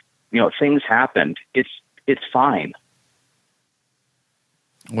things happened. It's fine.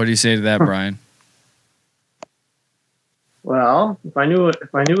 What do you say to that, Brian? Well, if I knew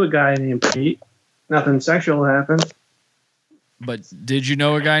a guy named Pete, nothing sexual happened. But did you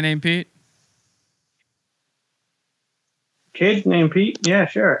know a guy named Pete? Kid named Pete? Yeah,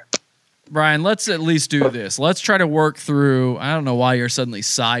 sure. Brian, let's at least do this. Let's try to work through. I don't know why you're suddenly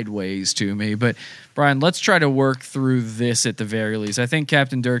sideways to me, but Brian, let's try to work through this at the very least. I think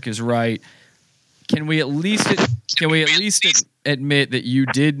Captain Dirk is right. Can we at least admit that you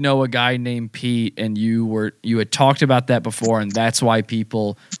did know a guy named Pete and you had talked about that before, and that's why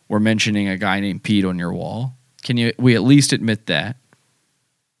people were mentioning a guy named Pete on your wall? We at least admit that?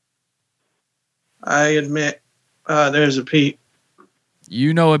 I admit there's a Pete.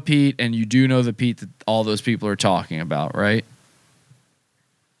 You know a Pete, and you do know the Pete that all those people are talking about, right?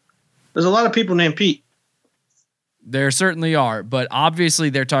 There's a lot of people named Pete. There certainly are, but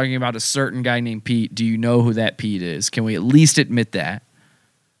obviously they're talking about a certain guy named Pete. Do you know who that Pete is? Can we at least admit that?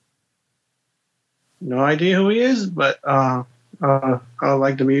 No idea who he is, but I'd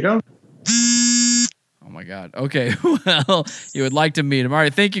like to meet him. Oh my God. Okay. Well, you would like to meet him. All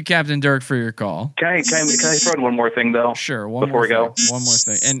right. Thank you, Captain Dirk, for your call. Can I throw in one more thing though? Sure. Before we go, one more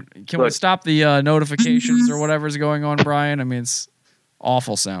thing. And can we stop the notifications or whatever's going on, Brian? I mean, it's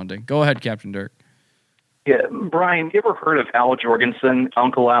awful sounding. Go ahead, Captain Dirk. Yeah, Brian, you ever heard of Al Jorgensen,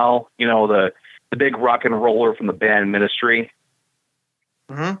 Uncle Al? You know, the big rock and roller from the band Ministry.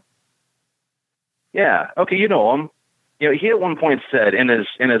 Mm-hmm. Yeah. Okay, you know him. You know, he at one point said in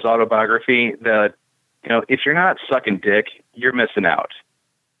his autobiography that, you know, if you're not sucking dick, you're missing out.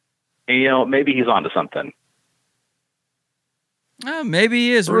 And, you know, maybe he's onto something. Maybe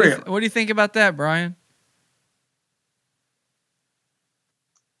he is. What do you think about that, Brian?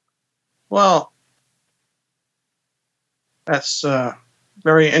 Well, that's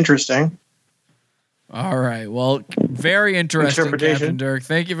very interesting. All right. Well, very interesting, Captain Dirk.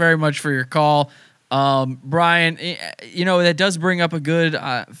 Thank you very much for your call. Brian, you know, that does bring up a good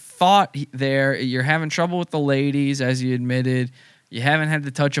thought there. You're having trouble with the ladies, as you admitted. You haven't had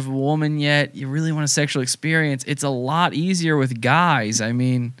the touch of a woman yet. You really want a sexual experience. It's a lot easier with guys. I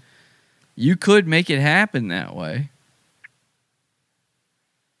mean, you could make it happen that way.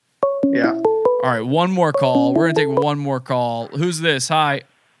 Yeah. All right, one more call. We're going to take one more call. Who's this? Hi.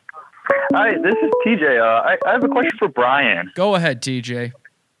 Hi, this is TJ. I have a question for Brian. Go ahead, TJ.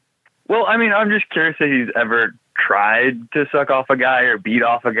 Well, I mean, I'm just curious if he's ever tried to suck off a guy or beat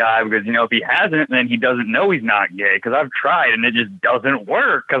off a guy, because, you know, if he hasn't, then he doesn't know he's not gay, because I've tried and it just doesn't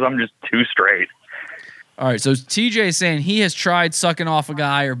work because I'm just too straight. All right, so TJ is saying he has tried sucking off a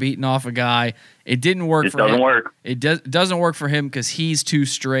guy or beating off a guy. It didn't work for him. It doesn't work. It doesn't work for him because he's too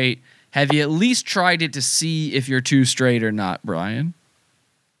straight. Have you at least tried it to see if you're too straight or not, Brian?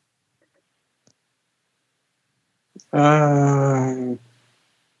 No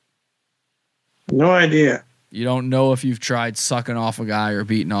idea. You don't know if you've tried sucking off a guy or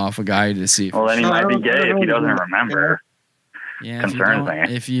beating off a guy to see if well, then he might be gay if he doesn't remember. Yeah,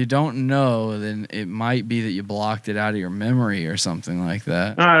 if you don't know, then it might be that you blocked it out of your memory or something like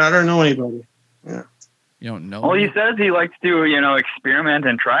that. I don't know anybody. Yeah. You don't know? Well, he says he likes to, you know, experiment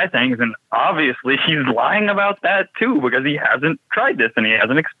and try things, and obviously he's lying about that too, because he hasn't tried this and he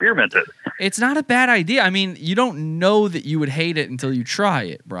hasn't experimented. It's not a bad idea. I mean, you don't know that you would hate it until you try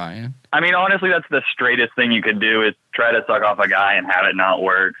it, Brian. I mean, honestly, that's the straightest thing you could do is try to suck off a guy and have it not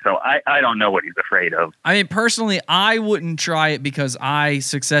work. So I don't know what he's afraid of. I mean, personally, I wouldn't try it because I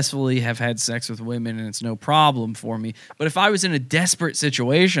successfully have had sex with women and it's no problem for me. But if I was in a desperate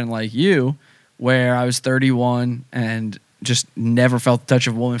situation like you, where I was 31 and just never felt the touch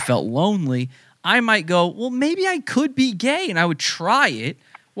of a woman, felt lonely, I might go, well, maybe I could be gay, and I would try it.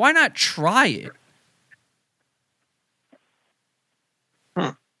 Why not try it?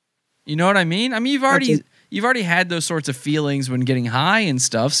 You know what I mean? I mean, you've already had those sorts of feelings when getting high and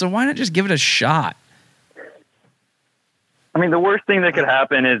stuff, so why not just give it a shot? I mean, the worst thing that could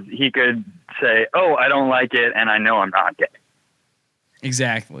happen is he could say, oh, I don't like it, and I know I'm not gay.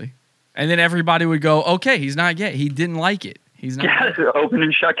 Exactly. And then everybody would go, okay, he's not gay. He didn't like it. He's not. Yeah, it's an open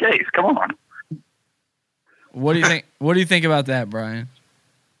and shut case. Come on. What do you think? What do you think about that, Brian?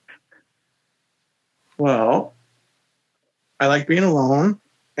 Well, I like being alone,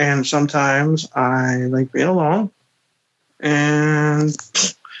 and sometimes I like being alone. And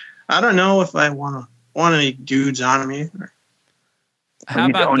I don't know if I want any dudes on me. How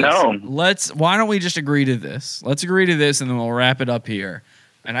about this? Why don't we just agree to this? Let's agree to this, and then we'll wrap it up here.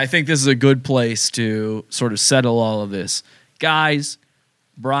 And I think this is a good place to sort of settle all of this. Guys,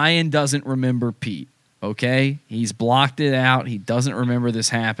 Brian doesn't remember Pete, okay? He's blocked it out. He doesn't remember this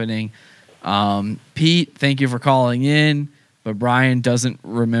happening. Pete, thank you for calling in, but Brian doesn't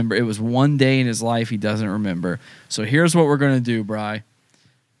remember. It was one day in his life he doesn't remember. So here's what we're going to do, Bri.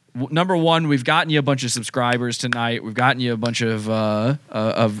 Number one, we've gotten you a bunch of subscribers tonight. We've gotten you a bunch of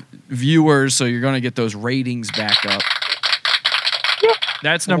viewers, so you're going to get those ratings back up.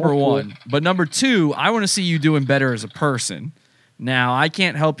 That's number one. But number two, I want to see you doing better as a person. Now, I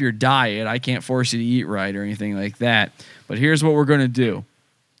can't help your diet. I can't force you to eat right or anything like that. But here's what we're going to do.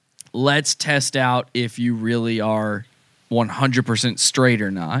 Let's test out if you really are 100% straight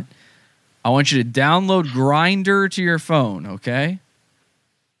or not. I want you to download Grindr to your phone, okay?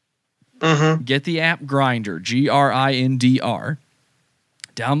 Mm-hmm. Get the app Grindr, Grindr.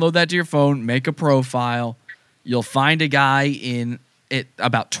 Download that to your phone, make a profile. You'll find a guy in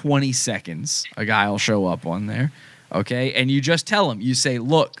about 20 seconds. A guy will show up on there, okay? And you just tell him, you say,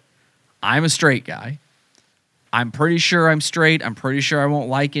 look, I'm a straight guy. I'm pretty sure I'm straight. I'm pretty sure I won't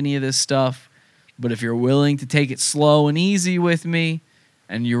like any of this stuff. But if you're willing to take it slow and easy with me,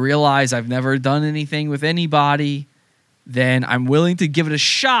 and you realize I've never done anything with anybody, then I'm willing to give it a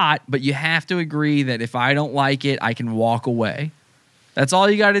shot, but you have to agree that if I don't like it, I can walk away. That's all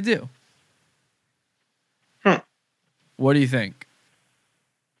you got to do. What do you think?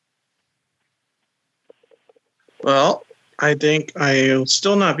 Well, I think I'll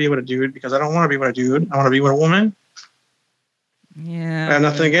still not be with a dude because I don't want to be with a dude. I want to be with a woman. Yeah. I have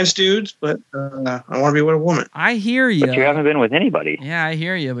nothing against dudes, but I want to be with a woman. I hear you. But you haven't been with anybody. Yeah, I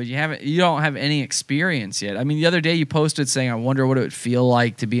hear you, but you don't have any experience yet. I mean, the other day you posted saying, I wonder what it would feel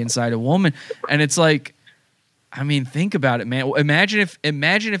like to be inside a woman. And it's like, I mean, think about it, man. Imagine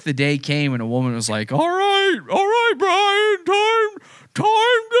if the day came and a woman was like, all right, Brian, time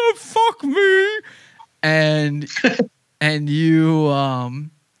to fuck me. And you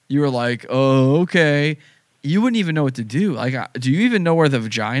were like, oh, okay. You wouldn't even know what to do. Like, do you even know where the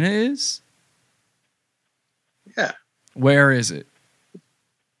vagina is? Yeah. Where is it?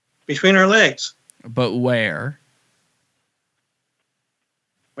 Between her legs. But where?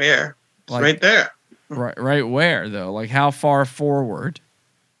 Where? Like, right there. Right where, though? Like, how far forward?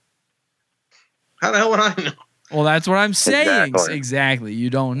 How the hell would I know? Well, that's what I'm saying. Exactly. You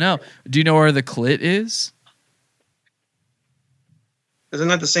don't know. Do you know where the clit is? Isn't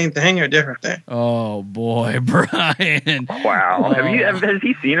that the same thing or a different thing? Oh boy, Brian! Wow, has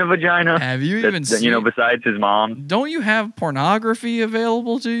he seen a vagina? Have you even seen? Besides his mom? Don't you have pornography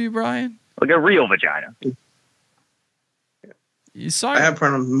available to you, Brian? Like a real vagina. You saw. I have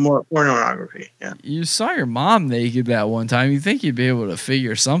more pornography. Yeah. You saw your mom naked that one time. You think you'd be able to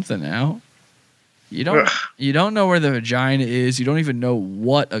figure something out? You don't. You don't know where the vagina is. You don't even know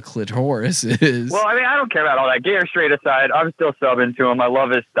what a clitoris is. Well, I mean, I don't care about all that. Gay or straight aside, I'm still subbing to him. I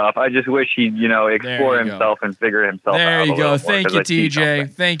love his stuff. I just wish he'd, explore himself and figure himself out. There you go. Thank you, Like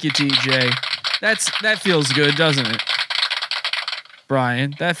TJ. Thank you, TJ. That feels good, doesn't it,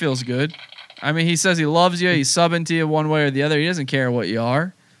 Brian? That feels good. I mean, he says he loves you. He's subbing to you one way or the other. He doesn't care what you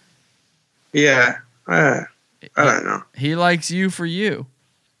are. Yeah. I don't know. He likes you for you.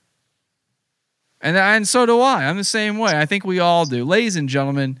 And so do I. I'm the same way. I think we all do. Ladies and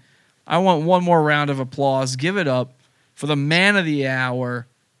gentlemen, I want one more round of applause. Give it up for the man of the hour,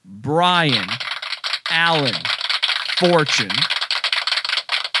 Brian Allen Fortune.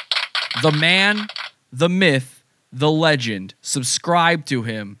 The man, the myth, the legend. Subscribe to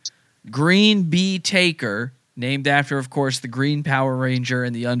him. Green Bee Taker, named after, of course, the Green Power Ranger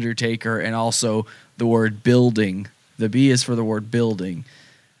and the Undertaker, and also the word building. The B is for the word building.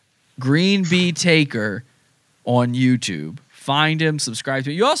 Green Bee Taker on YouTube. Find him, subscribe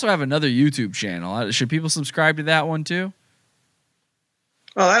to him. You also have another YouTube channel. Should people subscribe to that one too?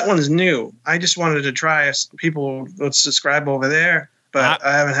 Well, that one's new. I just wanted to try people would subscribe over there, but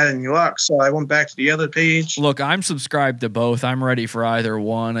I haven't had any luck, so I went back to the other page. Look, I'm subscribed to both. I'm ready for either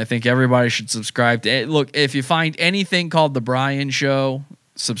one. I think everybody should subscribe to it. Look, if you find anything called The Brian Show,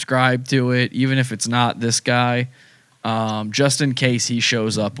 subscribe to it, even if it's not this guy. Just in case he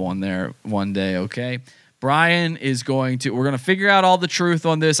shows up on there one day, okay? Brian is we're going to figure out all the truth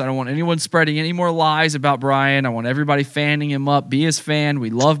on this. I don't want anyone spreading any more lies about Brian. I want everybody fanning him up. Be his fan. We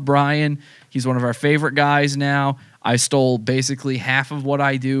love Brian. He's one of our favorite guys now. I stole basically half of what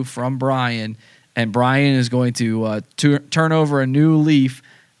I do from Brian, and Brian is going to turn over a new leaf,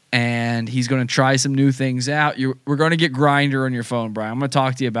 and he's going to try some new things out. We're going to get Grindr on your phone, Brian. I'm going to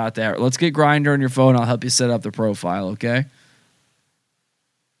talk to you about that. Let's get Grindr on your phone. I'll help you set up the profile, okay?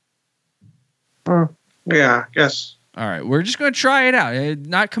 Yeah, I guess. All right. We're just going to try it out.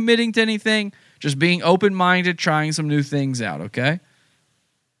 Not committing to anything, just being open-minded, trying some new things out, okay?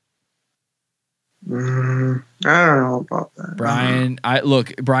 I don't know about that. Brian,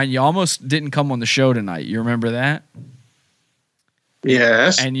 Brian, you almost didn't come on the show tonight. You remember that?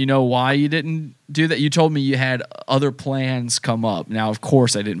 Yes. And you know why you didn't do that? You told me you had other plans come up. Now, of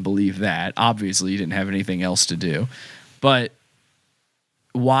course, I didn't believe that. Obviously, you didn't have anything else to do. But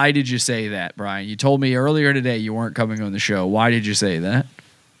why did you say that, Brian? You told me earlier today you weren't coming on the show. Why did you say that?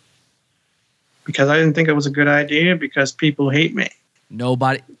 Because I didn't think it was a good idea because people hate me.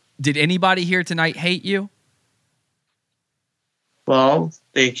 Did anybody here tonight hate you? Well,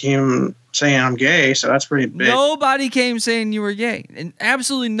 they came saying I'm gay, so that's pretty big. Nobody came saying you were gay. And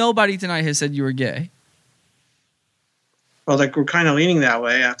absolutely nobody tonight has said you were gay. Well, we're kind of leaning that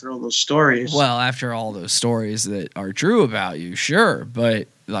way after all those stories. Well, after all those stories that are true about you, sure. But,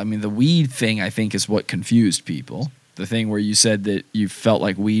 I mean, the weed thing, I think, is what confused people. The thing where you said that you felt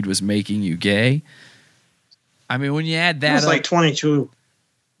like weed was making you gay. I mean, when you add that it was like 22.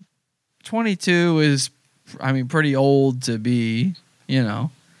 22 is, I mean, pretty old to be,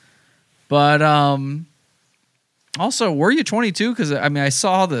 But Also, were you 22? Because, I mean, I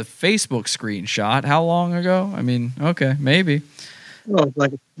saw the Facebook screenshot. How long ago? I mean, okay, maybe. Well,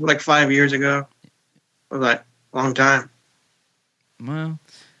 like 5 years ago. It was like a long time. Well,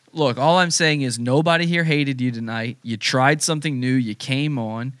 look, all I'm saying is nobody here hated you tonight. You tried something new. You came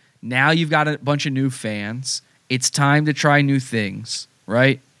on. Now you've got a bunch of new fans. It's time to try new things,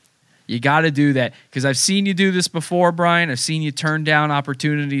 right? You got to do that. Because I've seen you do this before, Brian. I've seen you turn down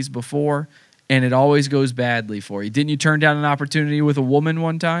opportunities before, and it always goes badly for you. Didn't you turn down an opportunity with a woman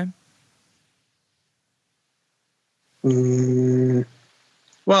one time? Well,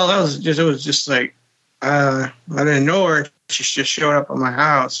 it was just like, I didn't know her. She just showed up at my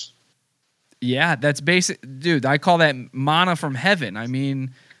house. Yeah, that's basic. Dude, I call that manna from heaven. I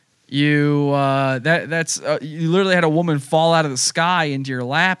mean, you you literally had a woman fall out of the sky into your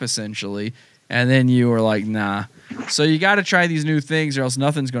lap, essentially, and then you were like, nah. So you got to try these new things or else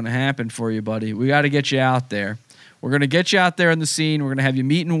nothing's going to happen for you, buddy. We got to get you out there. We're going to get you out there in the scene. We're going to have you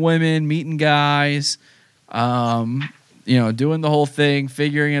meeting women, meeting guys, doing the whole thing,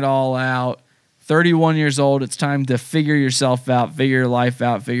 figuring it all out. 31 years old, it's time to figure yourself out, figure your life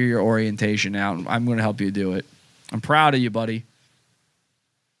out, figure your orientation out. I'm going to help you do it. I'm proud of you, buddy.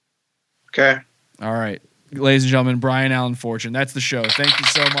 Okay. All right. Ladies and gentlemen, Brian Allen Fortune. That's the show. Thank you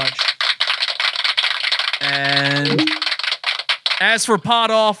so much. And as for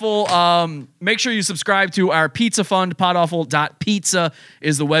Pod Awful, make sure you subscribe to our pizza fund. Podawful.pizza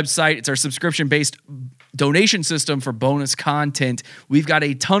is the website. It's our subscription-based donation system for bonus content. We've got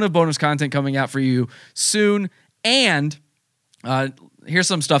a ton of bonus content coming out for you soon. And here's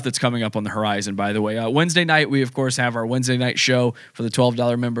some stuff that's coming up on the horizon, by the way. Wednesday night, we, of course, have our Wednesday night show for the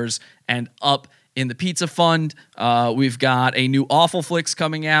 $12 members. And up in the Pizza Fund, we've got a new Awful Flicks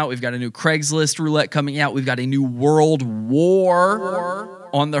coming out. We've got a new Craigslist roulette coming out. We've got a new World War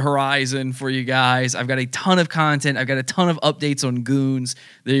on the horizon for you guys. I've got a ton of content. I've got a ton of updates on Goons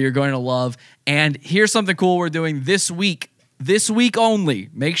that you're going to love. And here's something cool we're doing this week only.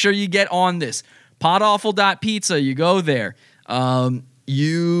 Make sure you get on this. Podawful.pizza, you go there.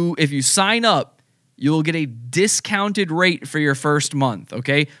 If you sign up, you'll get a discounted rate for your first month,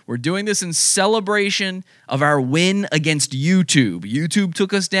 okay? We're doing this in celebration of our win against YouTube. YouTube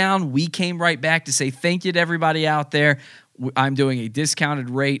took us down. We came right back to say thank you to everybody out there. I'm doing a discounted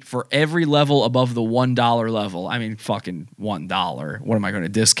rate for every level above the $1 level. I mean, fucking $1. What am I going to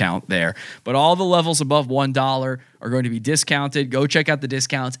discount there? But all the levels above $1 are going to be discounted. Go check out the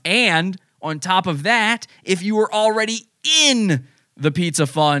discounts. And on top of that, if you were already in the Pizza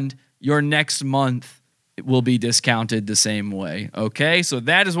Fund, your next month will be discounted the same way. Okay? So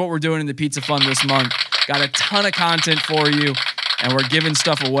that is what we're doing in the Pizza Fund this month. Got a ton of content for you, and we're giving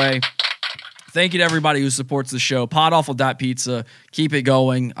stuff away. Thank you to everybody who supports the show. Podawful.pizza. Keep it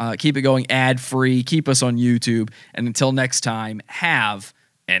going. Keep it going ad-free. Keep us on YouTube. And until next time, have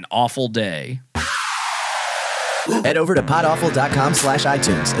an awful day. Head over to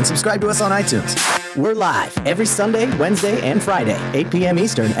podawful.com/iTunes and subscribe to us on iTunes. We're live every Sunday, Wednesday, and Friday, 8 p.m.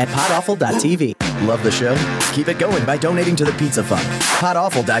 Eastern at podawful.tv. Love the show? Keep it going by donating to the Pizza Fund.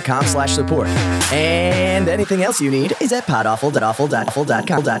 Podawful.com/support. And anything else you need is at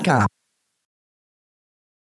podawful.com.